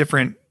whole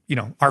different,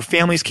 our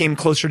families came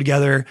closer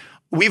together.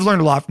 We've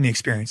learned a lot from the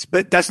experience,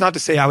 but that's not to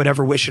say I would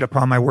ever wish it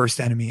upon my worst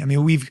enemy. I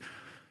mean,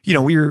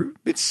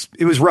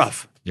 it was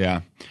rough.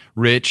 Yeah.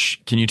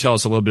 Rich, can you tell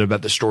us a little bit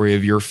about the story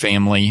of your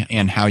family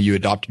and how you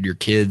adopted your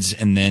kids?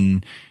 And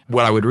then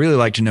what I would really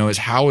like to know is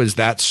how has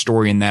that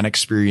story and that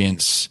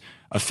experience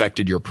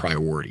affected your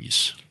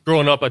priorities?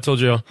 Growing up, I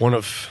told you, one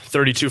of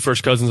 32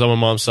 first cousins on my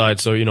mom's side.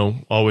 So,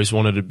 always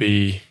wanted to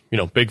be,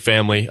 big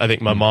family. I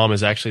think my mom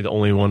is actually the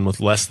only one with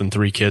less than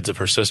 3 kids of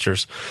her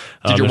sisters.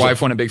 Did your wife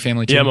want a big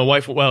family too? Yeah, my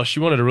wife, she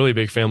wanted a really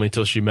big family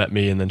until she met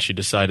me. And then she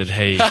decided,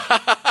 hey,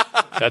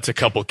 that's a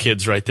couple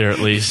kids right there at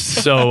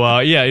least.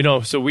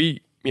 So, so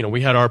we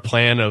had our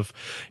plan of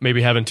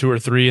maybe having 2 or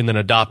 3 and then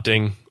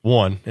adopting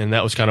 1. And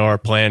that was kind of our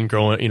plan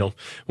growing,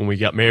 when we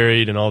got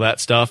married and all that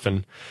stuff.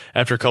 And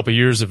after a couple of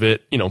years of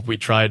it, we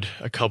tried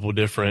a couple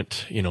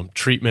different,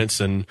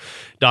 treatments, and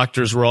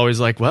doctors were always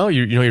like, well,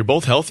 you're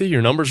both healthy.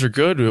 Your numbers are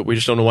good. We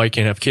just don't know why you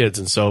can't have kids.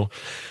 And so.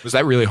 Was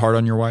that really hard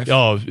on your wife?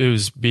 Oh, it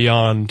was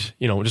beyond,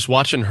 just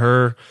watching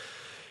her.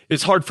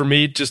 It's hard for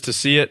me just to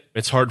see it.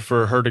 It's hard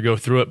for her to go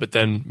through it, but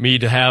then me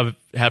to have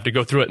to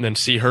go through it and then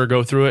see her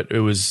go through it. It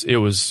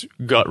was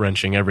gut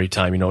wrenching every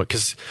time,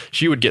 because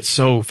she would get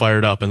so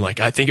fired up and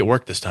I think it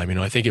worked this time.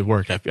 I think it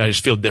worked. I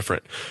just feel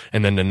different.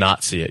 And then to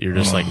not see it, you're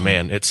just like,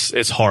 man,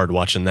 it's hard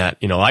watching that.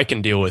 I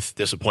can deal with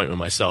disappointment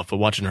myself, but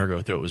watching her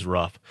go through it was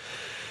rough.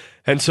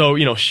 And so,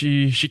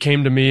 she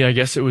came to me, I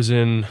guess it was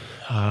in,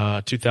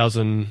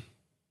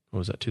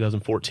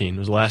 2014. It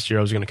was the last year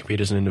I was going to compete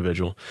as an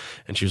individual.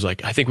 And she was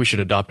like, I think we should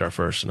adopt our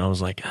first. And I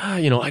was like,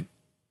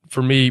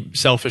 for me,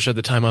 selfish at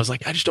the time, I was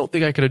like, I just don't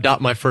think I could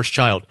adopt my first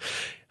child.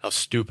 How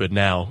stupid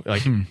now.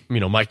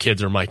 My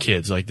kids are my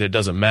kids. It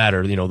doesn't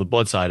matter, the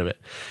blood side of it.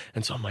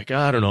 And so I'm like,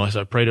 I don't know.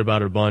 So I prayed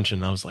about it a bunch,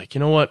 and I was like, you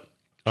know what?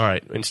 All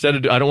right. Instead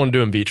of, I don't want to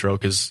do in vitro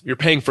because you're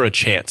paying for a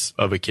chance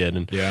of a kid.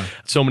 And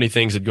so many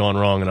things had gone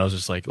wrong. And I was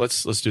just like,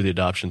 let's do the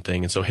adoption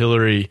thing. And so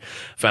Hillary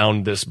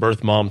found this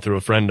birth mom through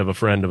a friend of a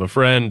friend of a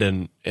friend.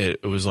 And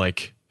it was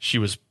like, she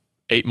was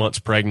 8 months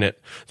pregnant.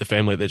 The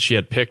family that she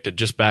had picked had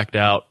just backed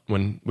out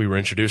when we were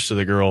introduced to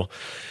the girl.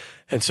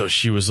 And so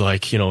she was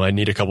like, I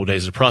need a couple of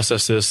days to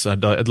process this.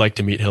 I'd like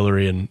to meet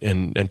Hillary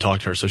and talk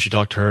to her. So she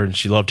talked to her, and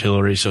she loved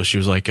Hillary. So she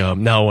was like,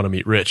 now I want to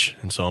meet Rich.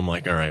 And so I'm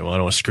like, all right, well, I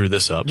don't want to screw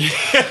this up.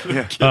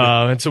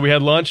 And so we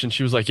had lunch, and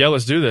she was like, yeah,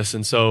 let's do this.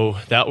 And so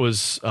that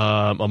was,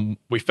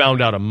 we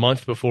found out a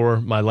month before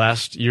my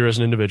last year as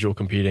an individual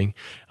competing.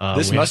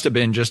 This must have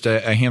been just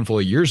a handful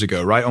of years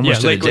ago, right? Almost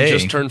a day. Lakeland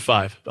just turned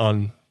 5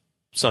 on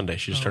Sunday.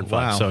 She just turned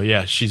 5. Wow. So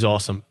yeah, she's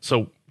awesome.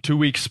 So 2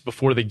 weeks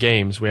before the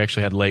games, we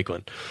actually had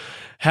Lakeland.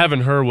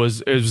 Having her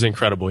was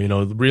incredible,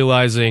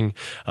 realizing,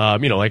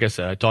 like I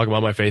said, I talk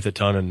about my faith a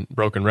ton and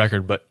broken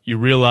record, but you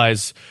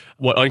realize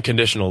what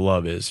unconditional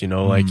love is, you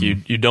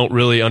don't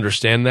really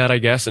understand that, I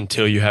guess,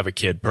 until you have a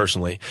kid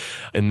personally.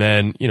 And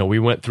then, we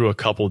went through a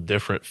couple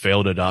different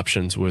failed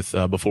adoptions with,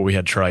 before we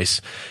had Trice.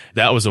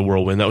 That was a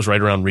whirlwind. That was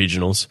right around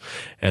regionals.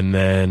 And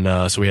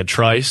then, so we had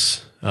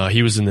Trice.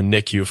 He was in the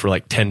NICU for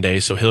 10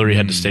 days. So Hillary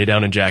had to stay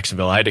down in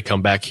Jacksonville. I had to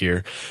come back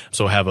here.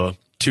 So have a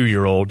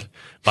 2-year-old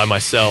by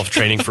myself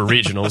training for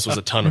regionals was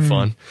a ton of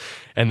fun.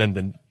 And then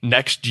the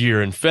next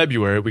year in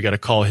February, we got a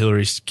call.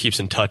 Hillary keeps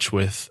in touch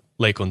with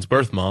Lakeland's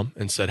birth mom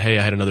and said, hey,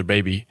 I had another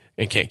baby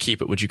and can't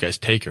keep it. Would you guys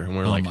take her? And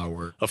we're like, my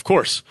word. Of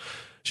course.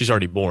 She's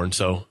already born.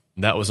 So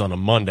that was on a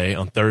Monday.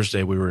 On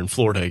Thursday, we were in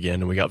Florida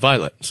again, and we got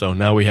Violet. So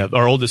now we have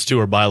our oldest 2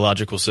 are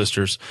biological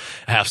sisters,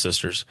 half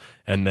sisters.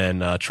 And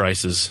then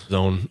Trice's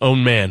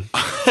own man.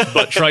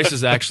 But Trice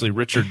is actually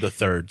Richard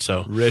III.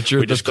 So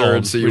Richard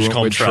III. So you went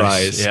with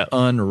Trice. Yeah.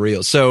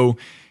 Unreal. So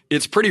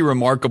it's pretty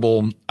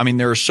remarkable. I mean,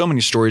 there are so many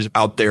stories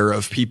out there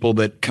of people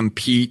that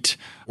compete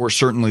or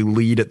certainly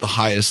lead at the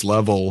highest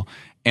level,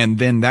 and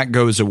then that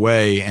goes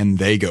away and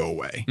they go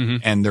away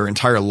and their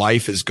entire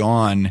life is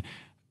gone.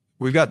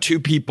 We've got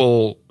 2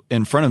 people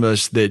in front of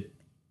us that,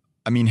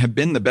 have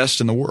been the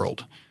best in the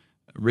world.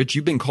 Rich,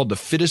 you've been called the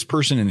fittest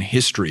person in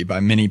history by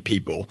many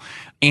people.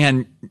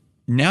 And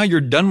now you're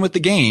done with the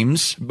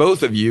games,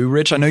 both of you.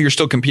 Rich, I know you're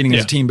still competing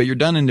as a team, but you're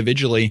done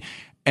individually,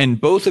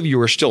 and both of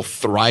you are still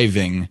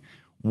thriving.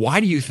 Why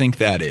do you think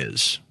that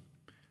is?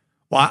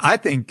 Well, I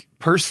think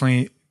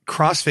personally,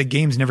 CrossFit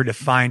Games never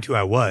defined who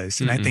I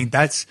was. And I think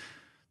that's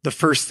the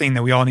first thing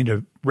that we all need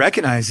to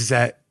recognize is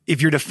that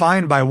if you're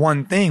defined by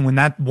one thing, when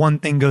that one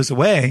thing goes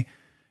away,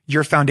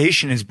 your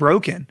foundation is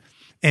broken.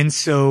 And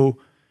so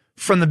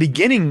from the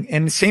beginning,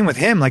 and same with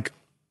him, like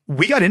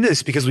we got into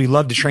this because we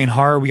love to train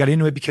hard. We got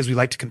into it because we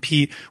like to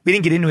compete. We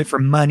didn't get into it for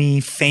money,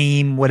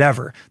 fame,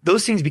 whatever.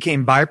 Those things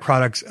became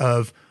byproducts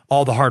of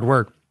all the hard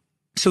work.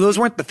 So those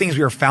weren't the things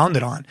we were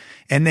founded on.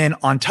 And then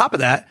on top of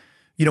that,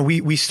 you know,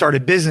 we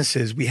started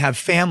businesses, we have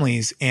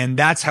families, and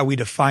that's how we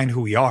define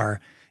who we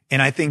are.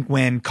 And I think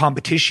when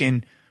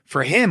competition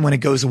for him, when it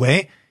goes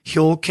away,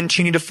 he'll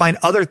continue to find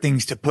other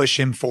things to push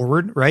him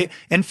forward, right?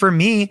 And for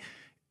me,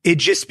 it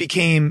just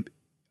became,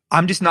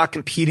 I'm just not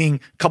competing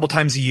a couple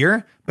times a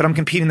year, but I'm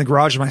competing in the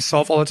garage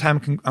myself all the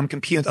time. I'm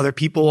competing with other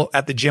people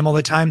at the gym all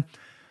the time.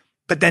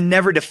 But that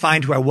never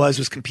defined who I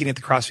was competing at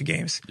the CrossFit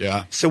Games.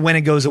 Yeah. So when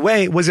it goes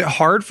away, was it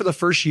hard for the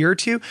first year or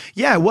two?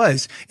 Yeah, it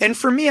was. And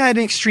for me, I had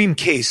an extreme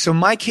case. So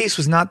my case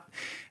was not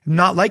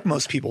like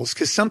most people's,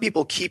 because some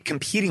people keep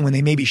competing when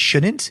they maybe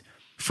shouldn't.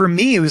 For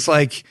me, it was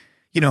like,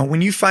 you know,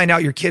 when you find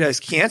out your kid has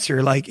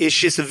cancer, like it's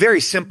just a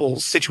very simple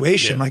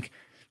situation. Yeah. Like,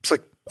 it's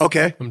like,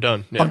 okay, I'm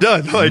done. Yeah. I'm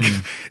done. Like,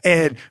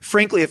 and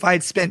frankly, if I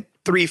had spent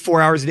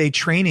 3-4 hours a day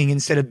training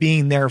instead of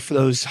being there for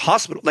those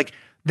hospitals, like,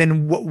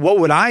 then what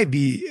would I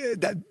be?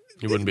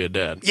 You wouldn't be a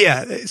dad.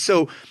 Yeah.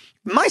 So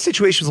my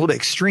situation was a little bit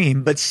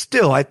extreme, but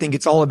still, I think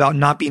it's all about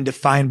not being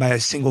defined by a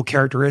single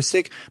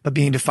characteristic, but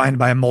being defined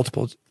by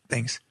multiple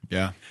things.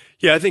 Yeah.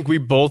 Yeah, I think we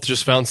both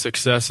just found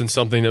success in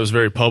something that was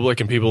very public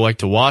and people like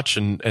to watch,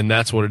 and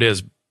that's what it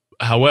is.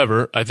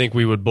 However, I think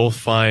we would both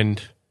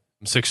find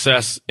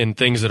success in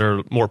things that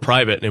are more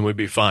private and we'd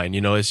be fine.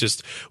 You know, it's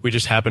just, we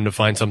just happened to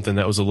find something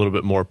that was a little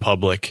bit more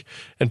public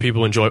and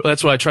people enjoy it.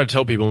 That's what I try to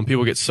tell people when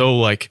people get so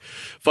like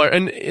fire,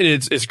 and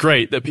it's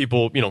great that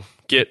people, you know,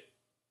 get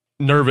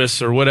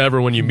nervous or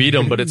whatever when you meet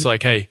them, but it's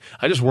like, hey,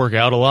 I just work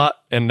out a lot.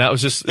 And that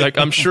was just like,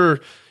 I'm sure,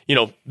 you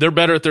know, they're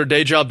better at their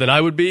day job than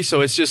I would be. So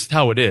it's just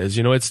how it is.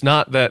 You know, it's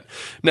not that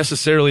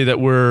necessarily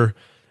that we're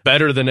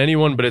better than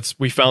anyone, but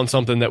we found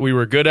something that we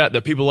were good at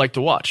that people like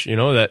to watch, you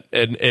know,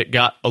 and it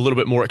got a little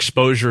bit more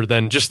exposure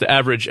than just the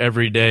average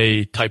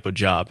everyday type of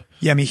job.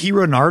 Yeah. I mean, he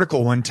wrote an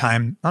article one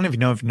time. I don't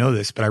even know if you know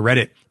this, but I read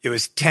it. It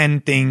was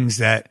 10 things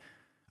that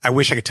I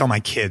wish I could tell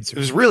my kids. It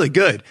was really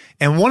good.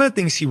 And one of the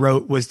things he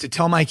wrote was to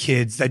tell my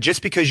kids that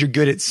just because you're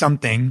good at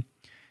something,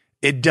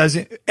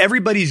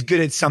 everybody's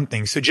good at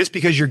something. So just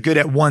because you're good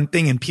at one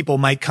thing and people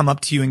might come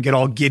up to you and get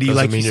all giddy,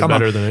 doesn't mean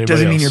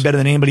you're better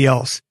than anybody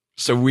else.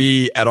 So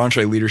we at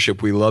Entre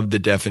Leadership, we love the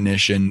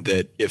definition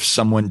that if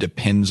someone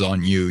depends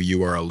on you,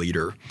 you are a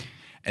leader.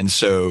 And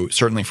so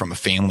certainly from a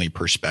family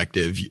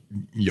perspective,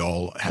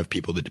 y'all have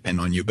people that depend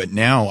on you. But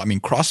now, I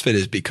mean, CrossFit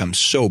has become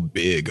so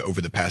big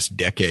over the past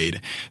decade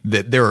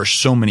that there are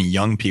so many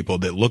young people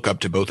that look up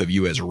to both of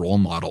you as role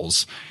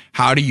models.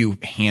 How do you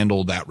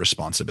handle that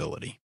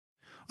responsibility?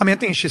 I mean, I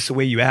think it's just the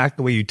way you act,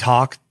 the way you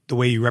talk, the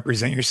way you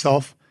represent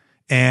yourself.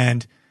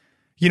 And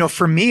you know,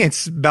 for me,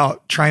 it's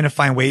about trying to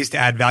find ways to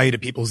add value to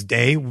people's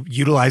day,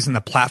 utilizing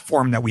the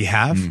platform that we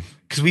have.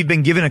 Because we've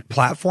been given a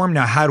platform.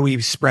 Now, how do we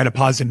spread a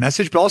positive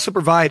message, but also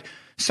provide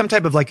some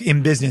type of, like,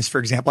 in business, for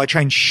example, I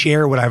try and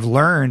share what I've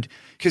learned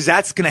because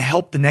that's going to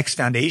help the next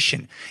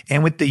foundation.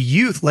 And with the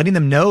youth, letting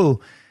them know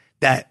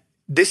that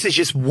this is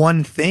just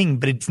one thing,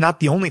 but it's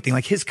not the only thing.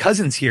 Like his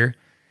cousin's here.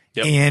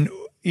 Yep. And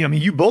you know, I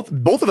mean, you both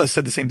of us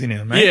said the same thing to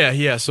him, right?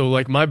 Yeah. So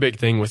like my big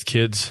thing with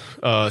kids,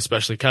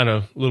 especially kind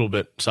of a little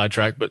bit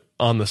sidetracked, but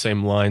on the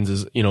same lines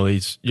is, you know,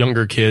 these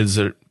younger kids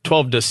that are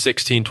 12 to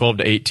 16, 12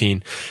 to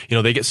 18, you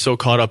know, they get so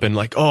caught up in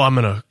like, oh, I'm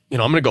going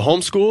to go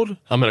homeschooled.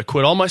 I'm going to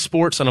quit all my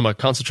sports and I'm going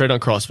to concentrate on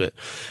CrossFit.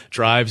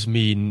 Drives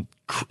me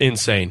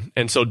insane.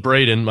 And so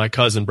Braden, my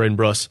cousin, Braden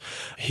Bruss,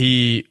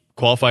 he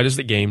qualified as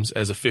the games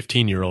as a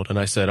 15-year-old. And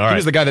I said, all right. He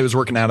was the guy that was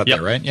working out up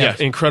there, right? Yeah.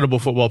 Incredible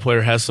football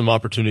player, has some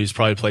opportunities to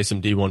probably play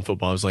some D1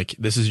 football. I was like,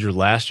 this is your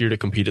last year to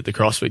compete at the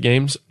CrossFit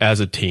Games as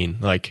a teen.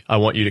 Like, I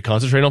want you to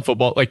concentrate on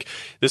football. Like,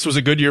 this was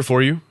a good year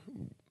for you.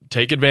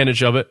 Take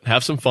advantage of it.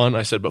 Have some fun.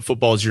 I said, but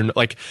football is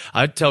like,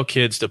 I'd tell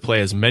kids to play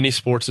as many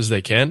sports as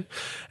they can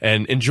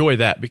and enjoy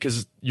that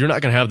because you're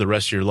not going to have the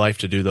rest of your life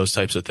to do those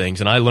types of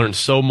things. And I learned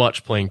so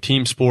much playing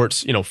team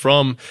sports, you know,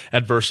 from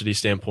adversity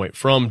standpoint,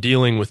 from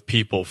dealing with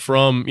people,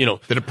 from, you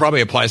know, that it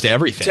probably applies to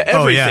everything. To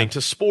everything,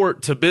 to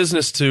sport, to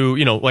business, to,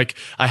 you know, like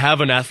I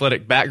have an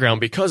athletic background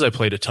because I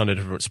played a ton of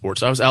different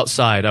sports. I was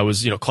outside. I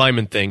was, you know,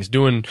 climbing things,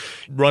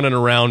 running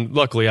around.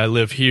 Luckily, I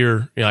live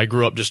here. You know, I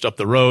grew up just up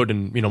the road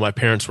and, you know, my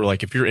parents were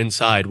like, if you're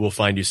inside, we'll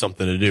find you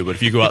something to do. But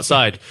if you go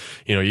outside,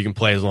 you know, you can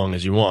play as long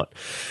as you want.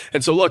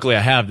 And so luckily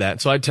I have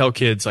that. So I tell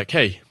kids like,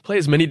 hey, play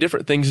as many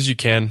different things as you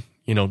can,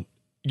 you know,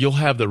 you'll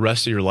have the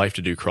rest of your life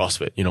to do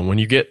CrossFit. You know, when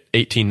you get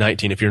 18,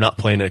 19, if you're not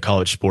playing a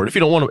college sport, if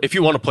you want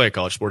to play a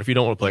college sport, if you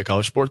don't want to play a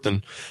college sport,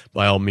 then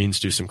by all means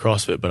do some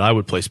CrossFit. But I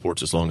would play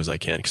sports as long as I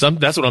can, because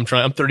that's what I'm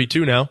trying. I'm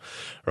 32 now,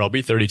 or I'll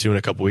be 32 in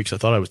a couple weeks. I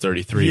thought I was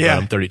 33, but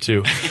I'm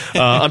 32.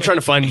 I'm trying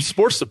to find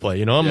sports to play.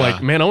 You know, I'm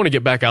like, man, I want to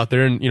get back out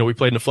there. And, you know, we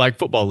played in the flag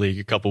football league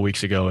a couple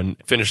weeks ago and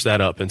finished that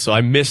up. And so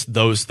I miss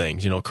those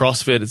things. You know,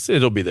 CrossFit,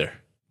 it'll be there.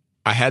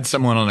 I had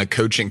someone on a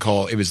coaching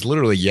call. It was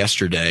literally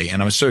yesterday.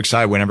 And I was so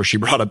excited whenever she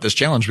brought up this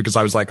challenge, because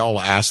I was like, I'll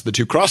ask the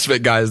 2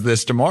 CrossFit guys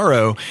this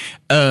tomorrow.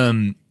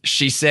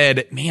 She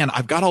said, man,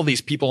 I've got all these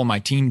people on my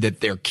team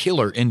that they're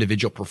killer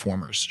individual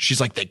performers.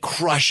 She's like, they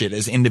crush it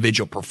as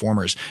individual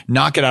performers,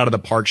 knock it out of the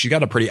park. She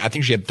got I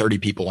think she had 30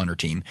 people on her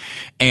team.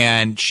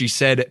 And she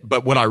said,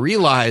 but what I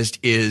realized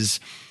is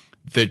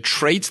the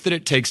traits that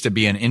it takes to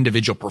be an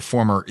individual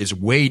performer is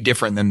way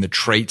different than the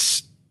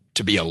traits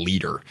to be a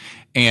leader.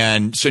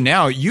 And so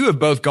now you have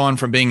both gone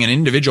from being an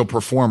individual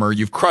performer,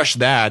 you've crushed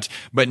that,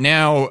 but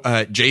now,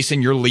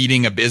 Jason, you're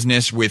leading a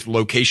business with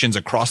locations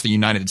across the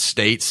United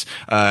States,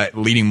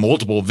 leading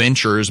multiple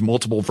ventures,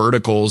 multiple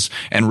verticals.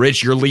 And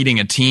Rich, you're leading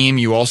a team.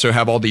 You also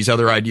have all these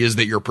other ideas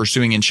that you're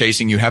pursuing and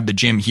chasing. You have the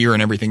gym here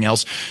and everything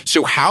else.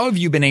 So how have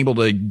you been able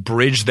to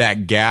bridge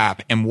that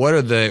gap? And what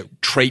are the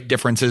trait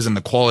differences and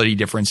the quality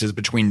differences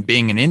between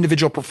being an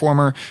individual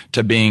performer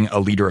to being a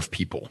leader of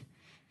people?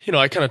 You know,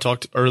 I kind of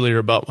talked earlier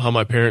about how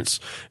my parents,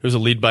 it was a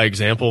lead by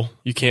example.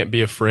 You can't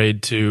be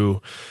afraid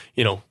to,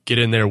 you know, get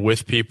in there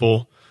with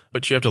people,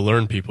 but you have to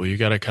learn people. You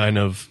got to kind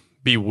of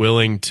be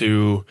willing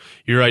to,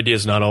 your idea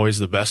is not always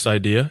the best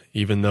idea,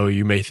 even though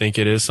you may think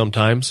it is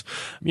sometimes.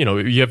 You know,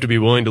 you have to be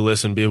willing to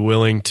listen, be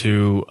willing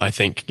to, I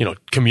think, you know,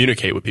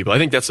 communicate with people. I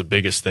think that's the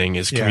biggest thing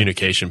is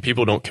communication.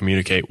 People don't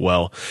communicate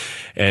well.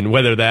 And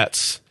whether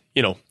that's,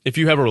 you know, if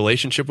you have a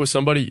relationship with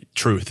somebody,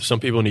 truth. Some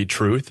people need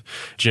truth.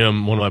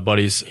 Jim, one of my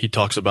buddies, he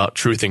talks about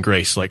truth and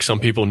grace. Like some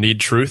people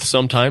need truth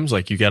sometimes.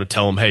 Like you got to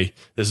tell them, hey,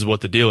 this is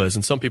what the deal is.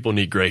 And some people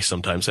need grace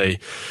sometimes. Hey,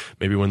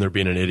 maybe when they're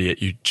being an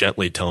idiot, you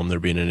gently tell them they're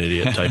being an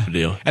idiot type of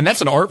deal. And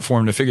that's an art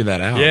form to figure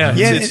that out. Yeah.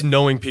 It's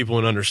knowing people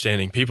and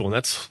understanding people. And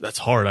that's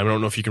hard. I don't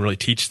know if you can really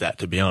teach that,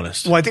 to be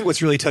honest. Well, I think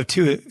what's really tough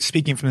too,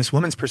 speaking from this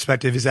woman's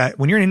perspective, is that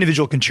when you're an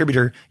individual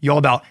contributor, you're all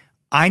about,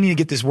 I need to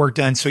get this work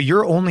done. So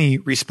you're only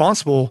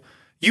responsible.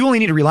 You only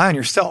need to rely on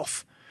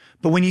yourself.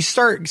 But when you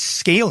start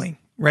scaling,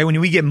 right? When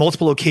we get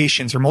multiple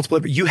locations or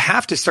multiple, you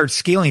have to start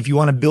scaling if you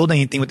want to build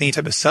anything with any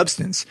type of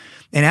substance.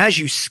 And as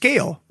you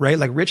scale, right?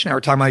 Like Rich and I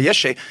were talking about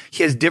yesterday,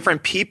 he has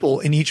different people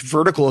in each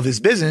vertical of his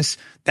business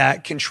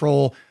that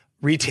control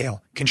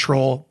retail,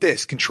 control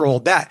this, control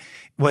that.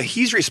 What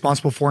he's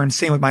responsible for, and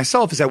same with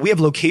myself, is that we have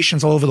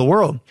locations all over the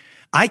world.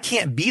 I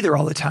can't be there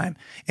all the time.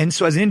 And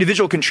so as an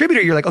individual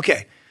contributor, you're like,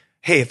 okay,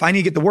 hey, if I need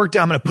to get the work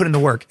done, I'm going to put in the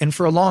work. And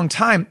for a long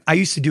time, I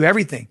used to do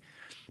everything.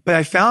 But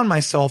I found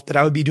myself that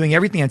I would be doing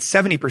everything at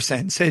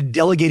 70% instead of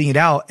delegating it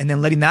out and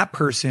then letting that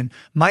person,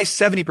 my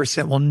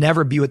 70% will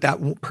never be what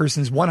that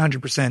person's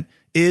 100%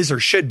 is or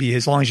should be,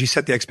 as long as you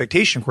set the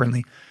expectation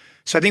accordingly.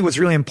 So I think what's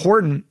really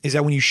important is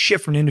that when you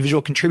shift from an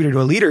individual contributor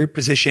to a leader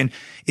position,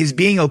 is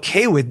being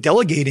okay with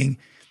delegating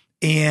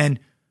and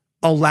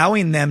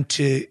allowing them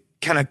to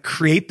kind of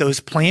create those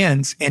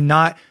plans and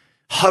not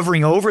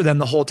hovering over them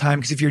the whole time.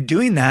 Because if you're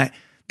doing that,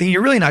 then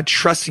you're really not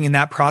trusting in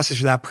that process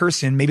for that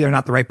person. Maybe they're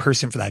not the right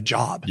person for that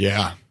job.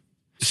 Yeah.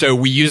 So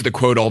we use the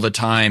quote all the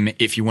time,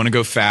 if you want to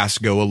go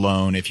fast, go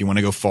alone. If you want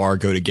to go far,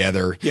 go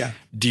together. Yeah.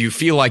 Do you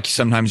feel like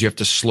sometimes you have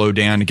to slow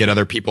down to get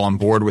other people on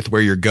board with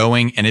where you're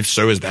going? And if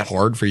so, is that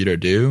hard for you to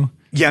do?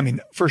 Yeah, I mean,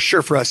 for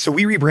sure for us. So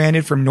we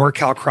rebranded from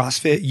NorCal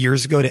CrossFit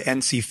years ago to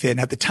NC Fit. And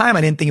at the time,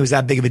 I didn't think it was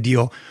that big of a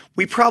deal.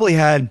 We probably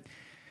had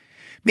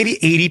maybe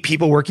 80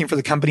 people working for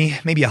the company,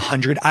 maybe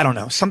 100. I don't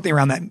know, something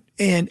around that.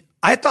 And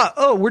I thought,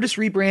 oh, we're just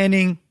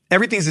rebranding.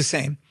 Everything's the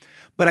same.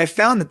 But I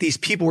found that these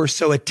people were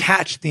so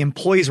attached, the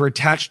employees were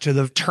attached to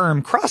the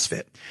term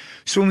CrossFit.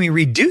 So when we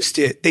reduced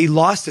it, they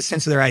lost a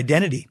sense of their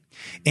identity.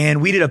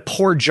 And we did a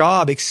poor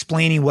job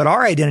explaining what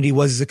our identity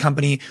was as a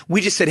company.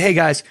 We just said, hey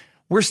guys,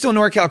 we're still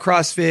NorCal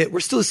CrossFit. We're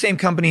still the same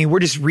company. We're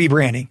just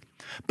rebranding.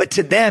 But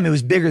to them, it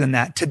was bigger than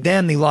that. To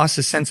them, they lost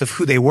a sense of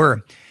who they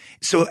were.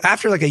 So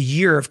after like a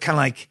year of kind of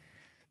like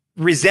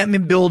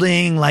resentment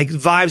building, like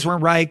vibes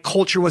weren't right,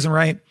 culture wasn't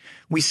right,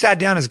 we sat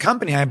down as a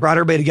company. I brought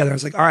everybody together. I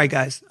was like, all right,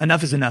 guys,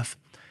 enough is enough.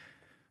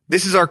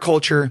 This is our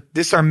culture.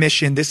 This is our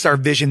mission. This is our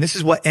vision. This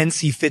is what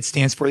NC Fit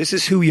stands for. This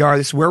is who we are.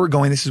 This is where we're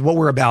going. This is what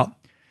we're about.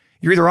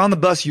 You're either on the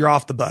bus or you're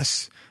off the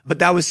bus. But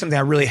that was something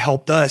that really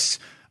helped us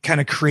kind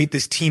of create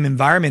this team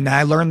environment that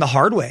I learned the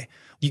hard way.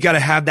 You got to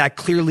have that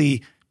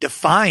clearly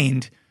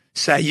defined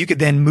so that you could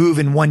then move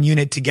in one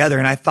unit together.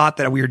 And I thought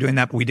that we were doing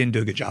that, but we didn't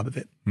do a good job of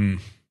it.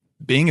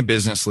 Being a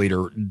business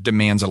leader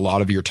demands a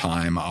lot of your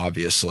time,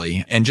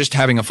 obviously, and just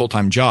having a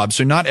full-time job.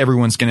 So not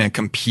everyone's going to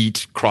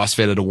compete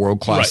CrossFit at a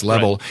world-class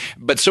level. Right.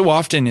 But so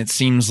often it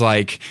seems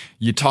like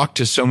you talk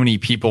to so many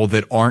people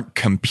that aren't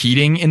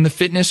competing in the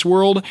fitness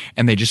world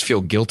and they just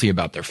feel guilty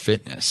about their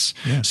fitness.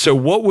 Yeah. So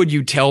what would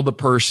you tell the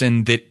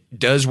person that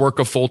does work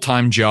a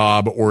full-time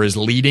job or is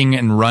leading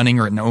and running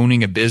or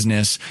owning a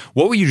business,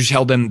 what would you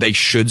tell them they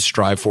should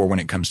strive for when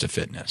it comes to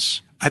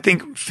fitness? I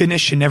think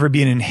fitness should never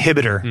be an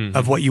inhibitor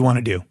of what you want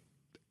to do.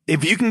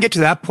 If you can get to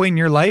that point in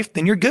your life,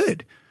 then you're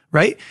good,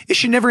 right? It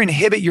should never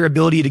inhibit your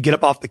ability to get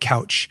up off the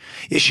couch.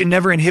 It should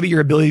never inhibit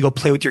your ability to go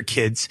play with your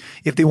kids.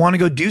 If they want to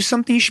go do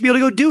something, you should be able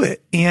to go do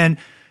it. And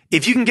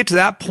if you can get to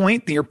that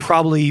point, then you're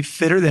probably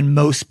fitter than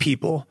most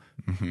people.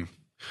 I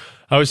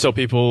always tell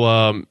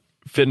people,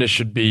 fitness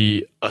should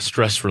be a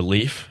stress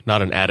relief,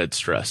 not an added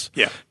stress.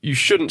 Yeah. You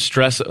shouldn't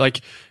stress it.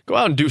 Like, go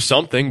out and do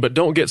something, but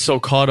don't get so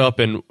caught up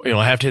in,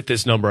 I have to hit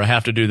this number. I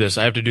have to do this.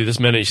 I have to do this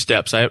many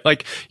steps.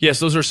 Yes,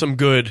 those are some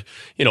good,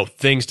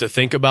 things to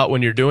think about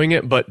when you're doing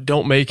it, but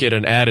don't make it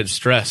an added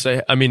stress.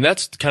 I mean,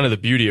 that's kind of the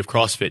beauty of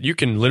CrossFit. You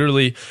can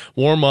literally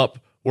warm up,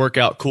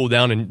 workout, cool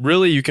down, and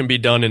really you can be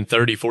done in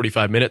 30,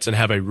 45 minutes and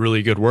have a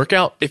really good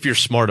workout if you're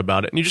smart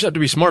about it. And you just have to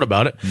be smart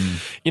about it.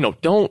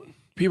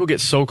 People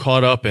get so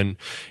caught up in,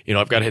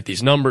 I've got to hit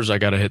these numbers. I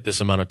got to hit this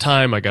amount of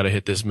time. I got to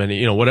hit this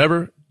many,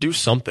 whatever. Do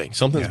something.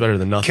 Something's better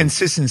than nothing.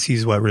 Consistency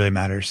is what really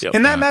matters. Yep.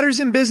 And that matters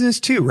in business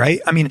too,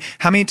 right? I mean,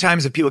 how many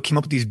times have people came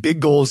up with these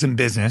big goals in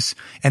business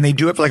and they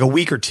do it for like a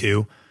week or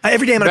two?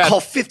 Every day I'm going to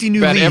call 50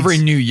 new leads. Every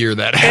new year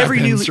that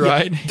happens,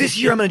 right? This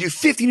year I'm going to do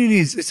 50 new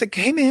leads. It's like,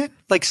 hey man,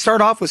 like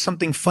start off with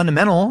something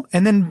fundamental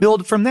and then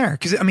build from there.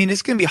 Cause I mean,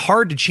 it's going to be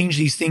hard to change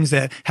these things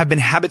that have been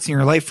habits in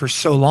your life for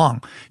so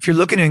long. If you're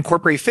looking to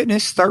incorporate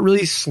fitness, start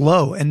really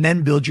slow and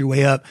then build your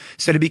way up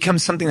so that it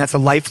becomes something that's a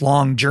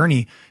lifelong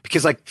journey.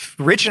 Because like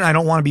Rich and I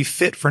don't want to be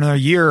fit for another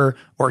year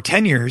or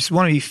 10 years. We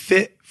want to be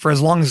fit for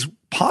as long as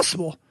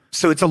possible.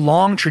 So it's a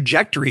long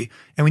trajectory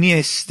and we need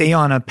to stay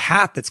on a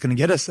path that's going to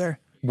get us there.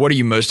 What are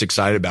you most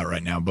excited about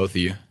right now, both of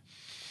you?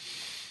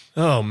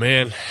 Oh,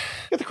 man.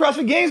 Get the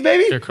CrossFit Games,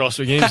 baby. Yeah,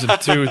 CrossFit Games in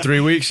 2 or 3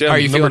 weeks. Yeah, How are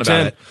you feeling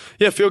about it?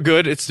 Yeah, feel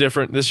good. It's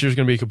different. This year's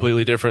going to be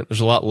completely different. There's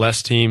a lot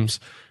less teams.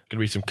 Going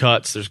to be some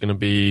cuts. There's going to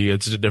be,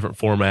 it's a different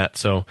format.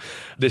 So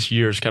this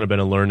year's kind of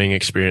been a learning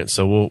experience.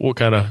 So we'll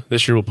kind of,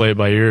 this year we'll play it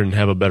by ear and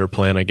have a better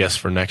plan, I guess,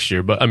 for next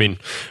year. But I mean,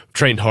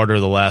 trained harder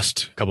the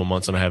last couple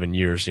months than I have in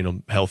years.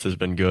 Health has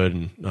been good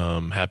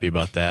and happy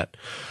about that.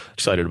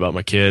 Excited about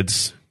my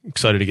kids.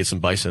 Excited to get some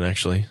bison,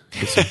 actually.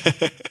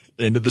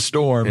 Into the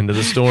storm. Into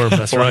the storm.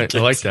 That's right. I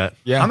like that.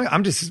 Yeah.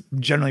 I'm just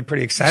generally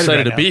pretty excited Excited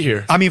right to now. be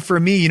here. I mean, for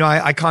me,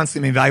 I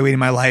constantly am evaluating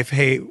my life.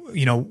 Hey,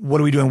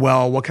 what are we doing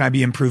well? What can I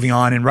be improving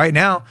on? And right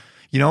now,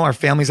 our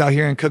family's out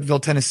here in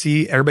Cookeville,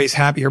 Tennessee. Everybody's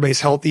happy.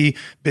 Everybody's healthy.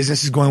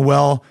 Business is going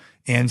well.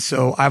 And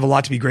so I have a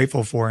lot to be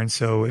grateful for. And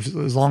so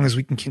as long as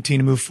we can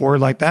continue to move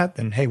forward like that,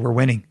 then hey, we're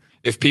winning.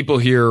 If people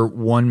hear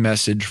one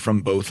message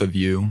from both of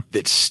you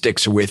that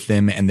sticks with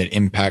them and that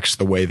impacts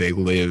the way they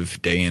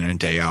live day in and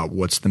day out,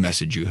 what's the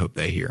message you hope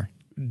they hear?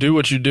 Do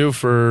what you do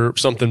for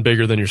something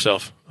bigger than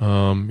yourself.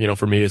 For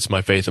me, it's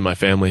my faith and my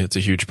family. It's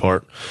a huge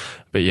part.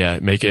 But yeah,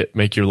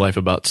 make your life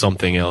about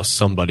something else,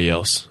 somebody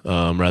else,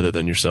 rather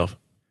than yourself.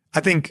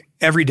 I think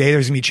every day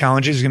there's going to be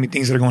challenges. There's going to be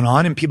things that are going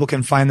on and people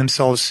can find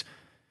themselves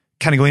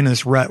kind of going into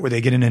this rut where they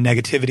get into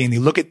negativity and they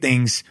look at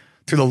things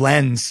through the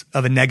lens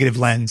of a negative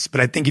lens.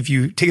 But I think if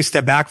you take a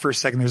step back for a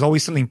second, there's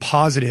always something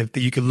positive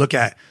that you could look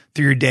at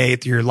through your day,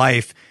 through your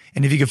life.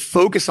 And if you could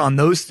focus on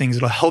those things,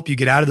 it'll help you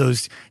get out of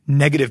those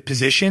negative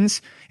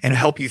positions and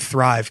help you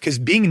thrive. Because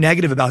being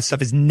negative about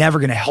stuff is never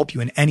going to help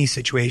you in any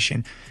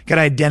situation. You got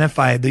to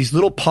identify these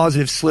little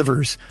positive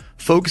slivers,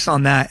 focus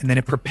on that, and then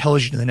it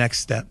propels you to the next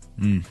step.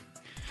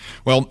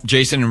 Well,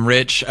 Jason and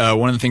Rich,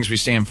 one of the things we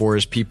stand for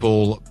is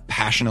people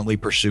passionately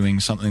pursuing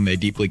something they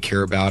deeply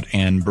care about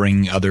and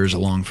bringing others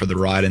along for the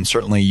ride. And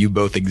certainly you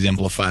both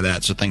exemplify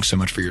that. So thanks so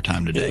much for your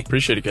time today.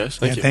 Appreciate it, guys.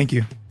 Thank you. Thank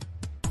you.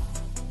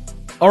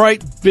 All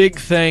right, big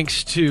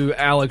thanks to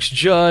Alex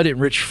Judd and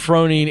Rich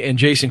Froning and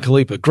Jason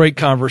Khalipa. Great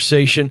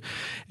conversation.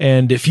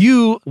 And if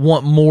you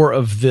want more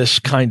of this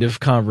kind of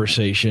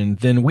conversation,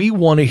 then we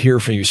want to hear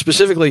from you.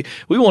 Specifically,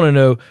 we want to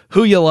know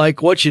who you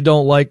like, what you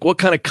don't like, what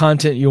kind of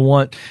content you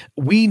want.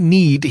 We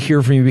need to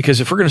hear from you because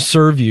if we're going to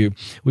serve you,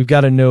 we've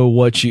got to know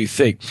what you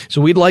think.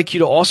 So we'd like you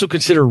to also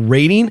consider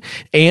rating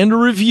and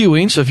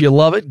reviewing. So if you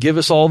love it, give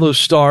us all those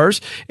stars.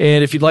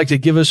 And if you'd like to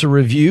give us a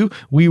review,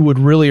 we would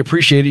really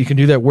appreciate it. You can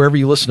do that wherever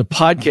you listen to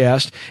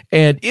podcast.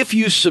 And if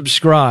you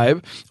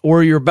subscribe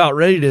or you're about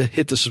ready to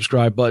hit the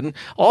subscribe button,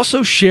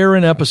 also share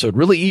an episode.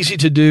 Really easy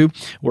to do.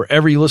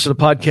 Wherever you listen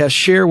to podcasts,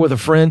 share with a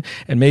friend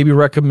and maybe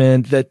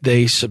recommend that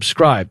they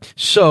subscribe.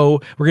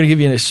 So we're going to give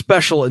you a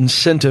special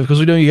incentive because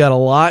we know you got a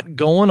lot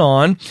going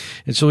on.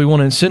 And so we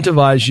want to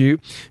incentivize you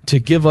to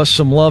give us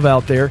some love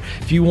out there.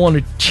 If you want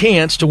a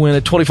chance to win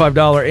a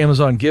 $25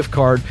 Amazon gift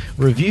card,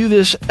 review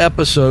this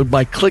episode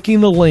by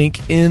clicking the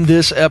link in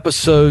this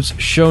episode's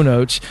show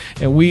notes.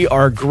 And we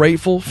are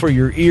grateful for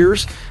your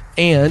ears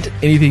and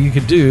anything you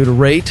can do to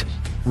rate,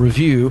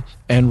 review,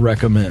 and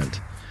recommend.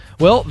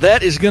 Well,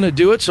 that is going to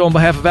do it. So on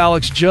behalf of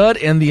Alex Judd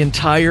and the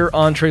entire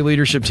Entre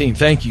Leadership team,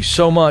 thank you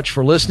so much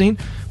for listening.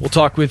 We'll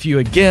talk with you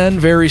again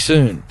very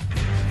soon.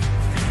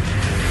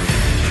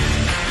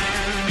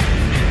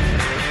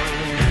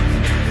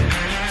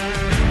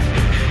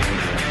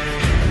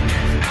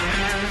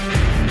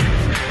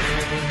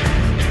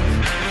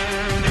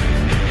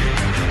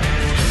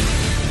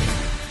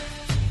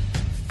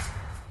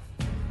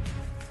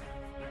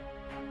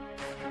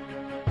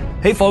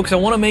 Hey folks, I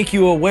want to make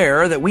you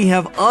aware that we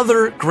have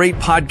other great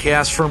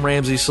podcasts from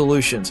Ramsey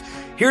Solutions.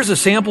 Here's a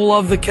sample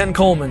of The Ken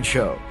Coleman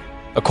Show.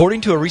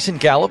 According to a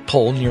recent Gallup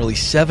poll, nearly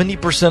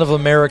 70% of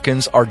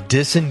Americans are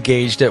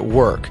disengaged at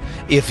work.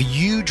 If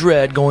you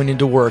dread going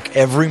into work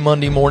every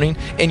Monday morning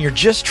and you're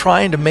just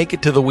trying to make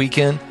it to the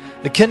weekend,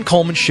 The Ken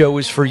Coleman Show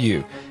is for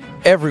you.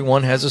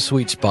 Everyone has a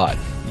sweet spot.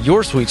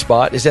 Your sweet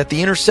spot is at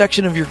the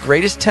intersection of your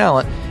greatest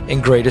talent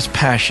and greatest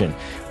passion.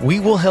 We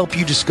will help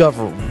you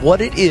discover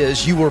what it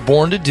is you were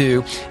born to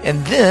do,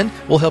 and then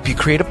we'll help you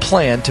create a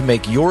plan to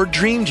make your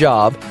dream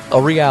job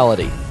a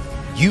reality.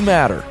 You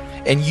matter,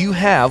 and you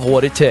have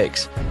what it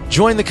takes.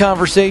 Join the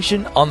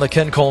conversation on The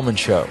Ken Coleman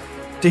Show.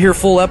 To hear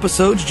full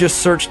episodes, just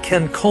search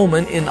Ken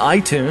Coleman in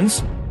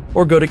iTunes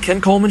or go to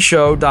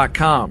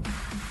kencolemanshow.com.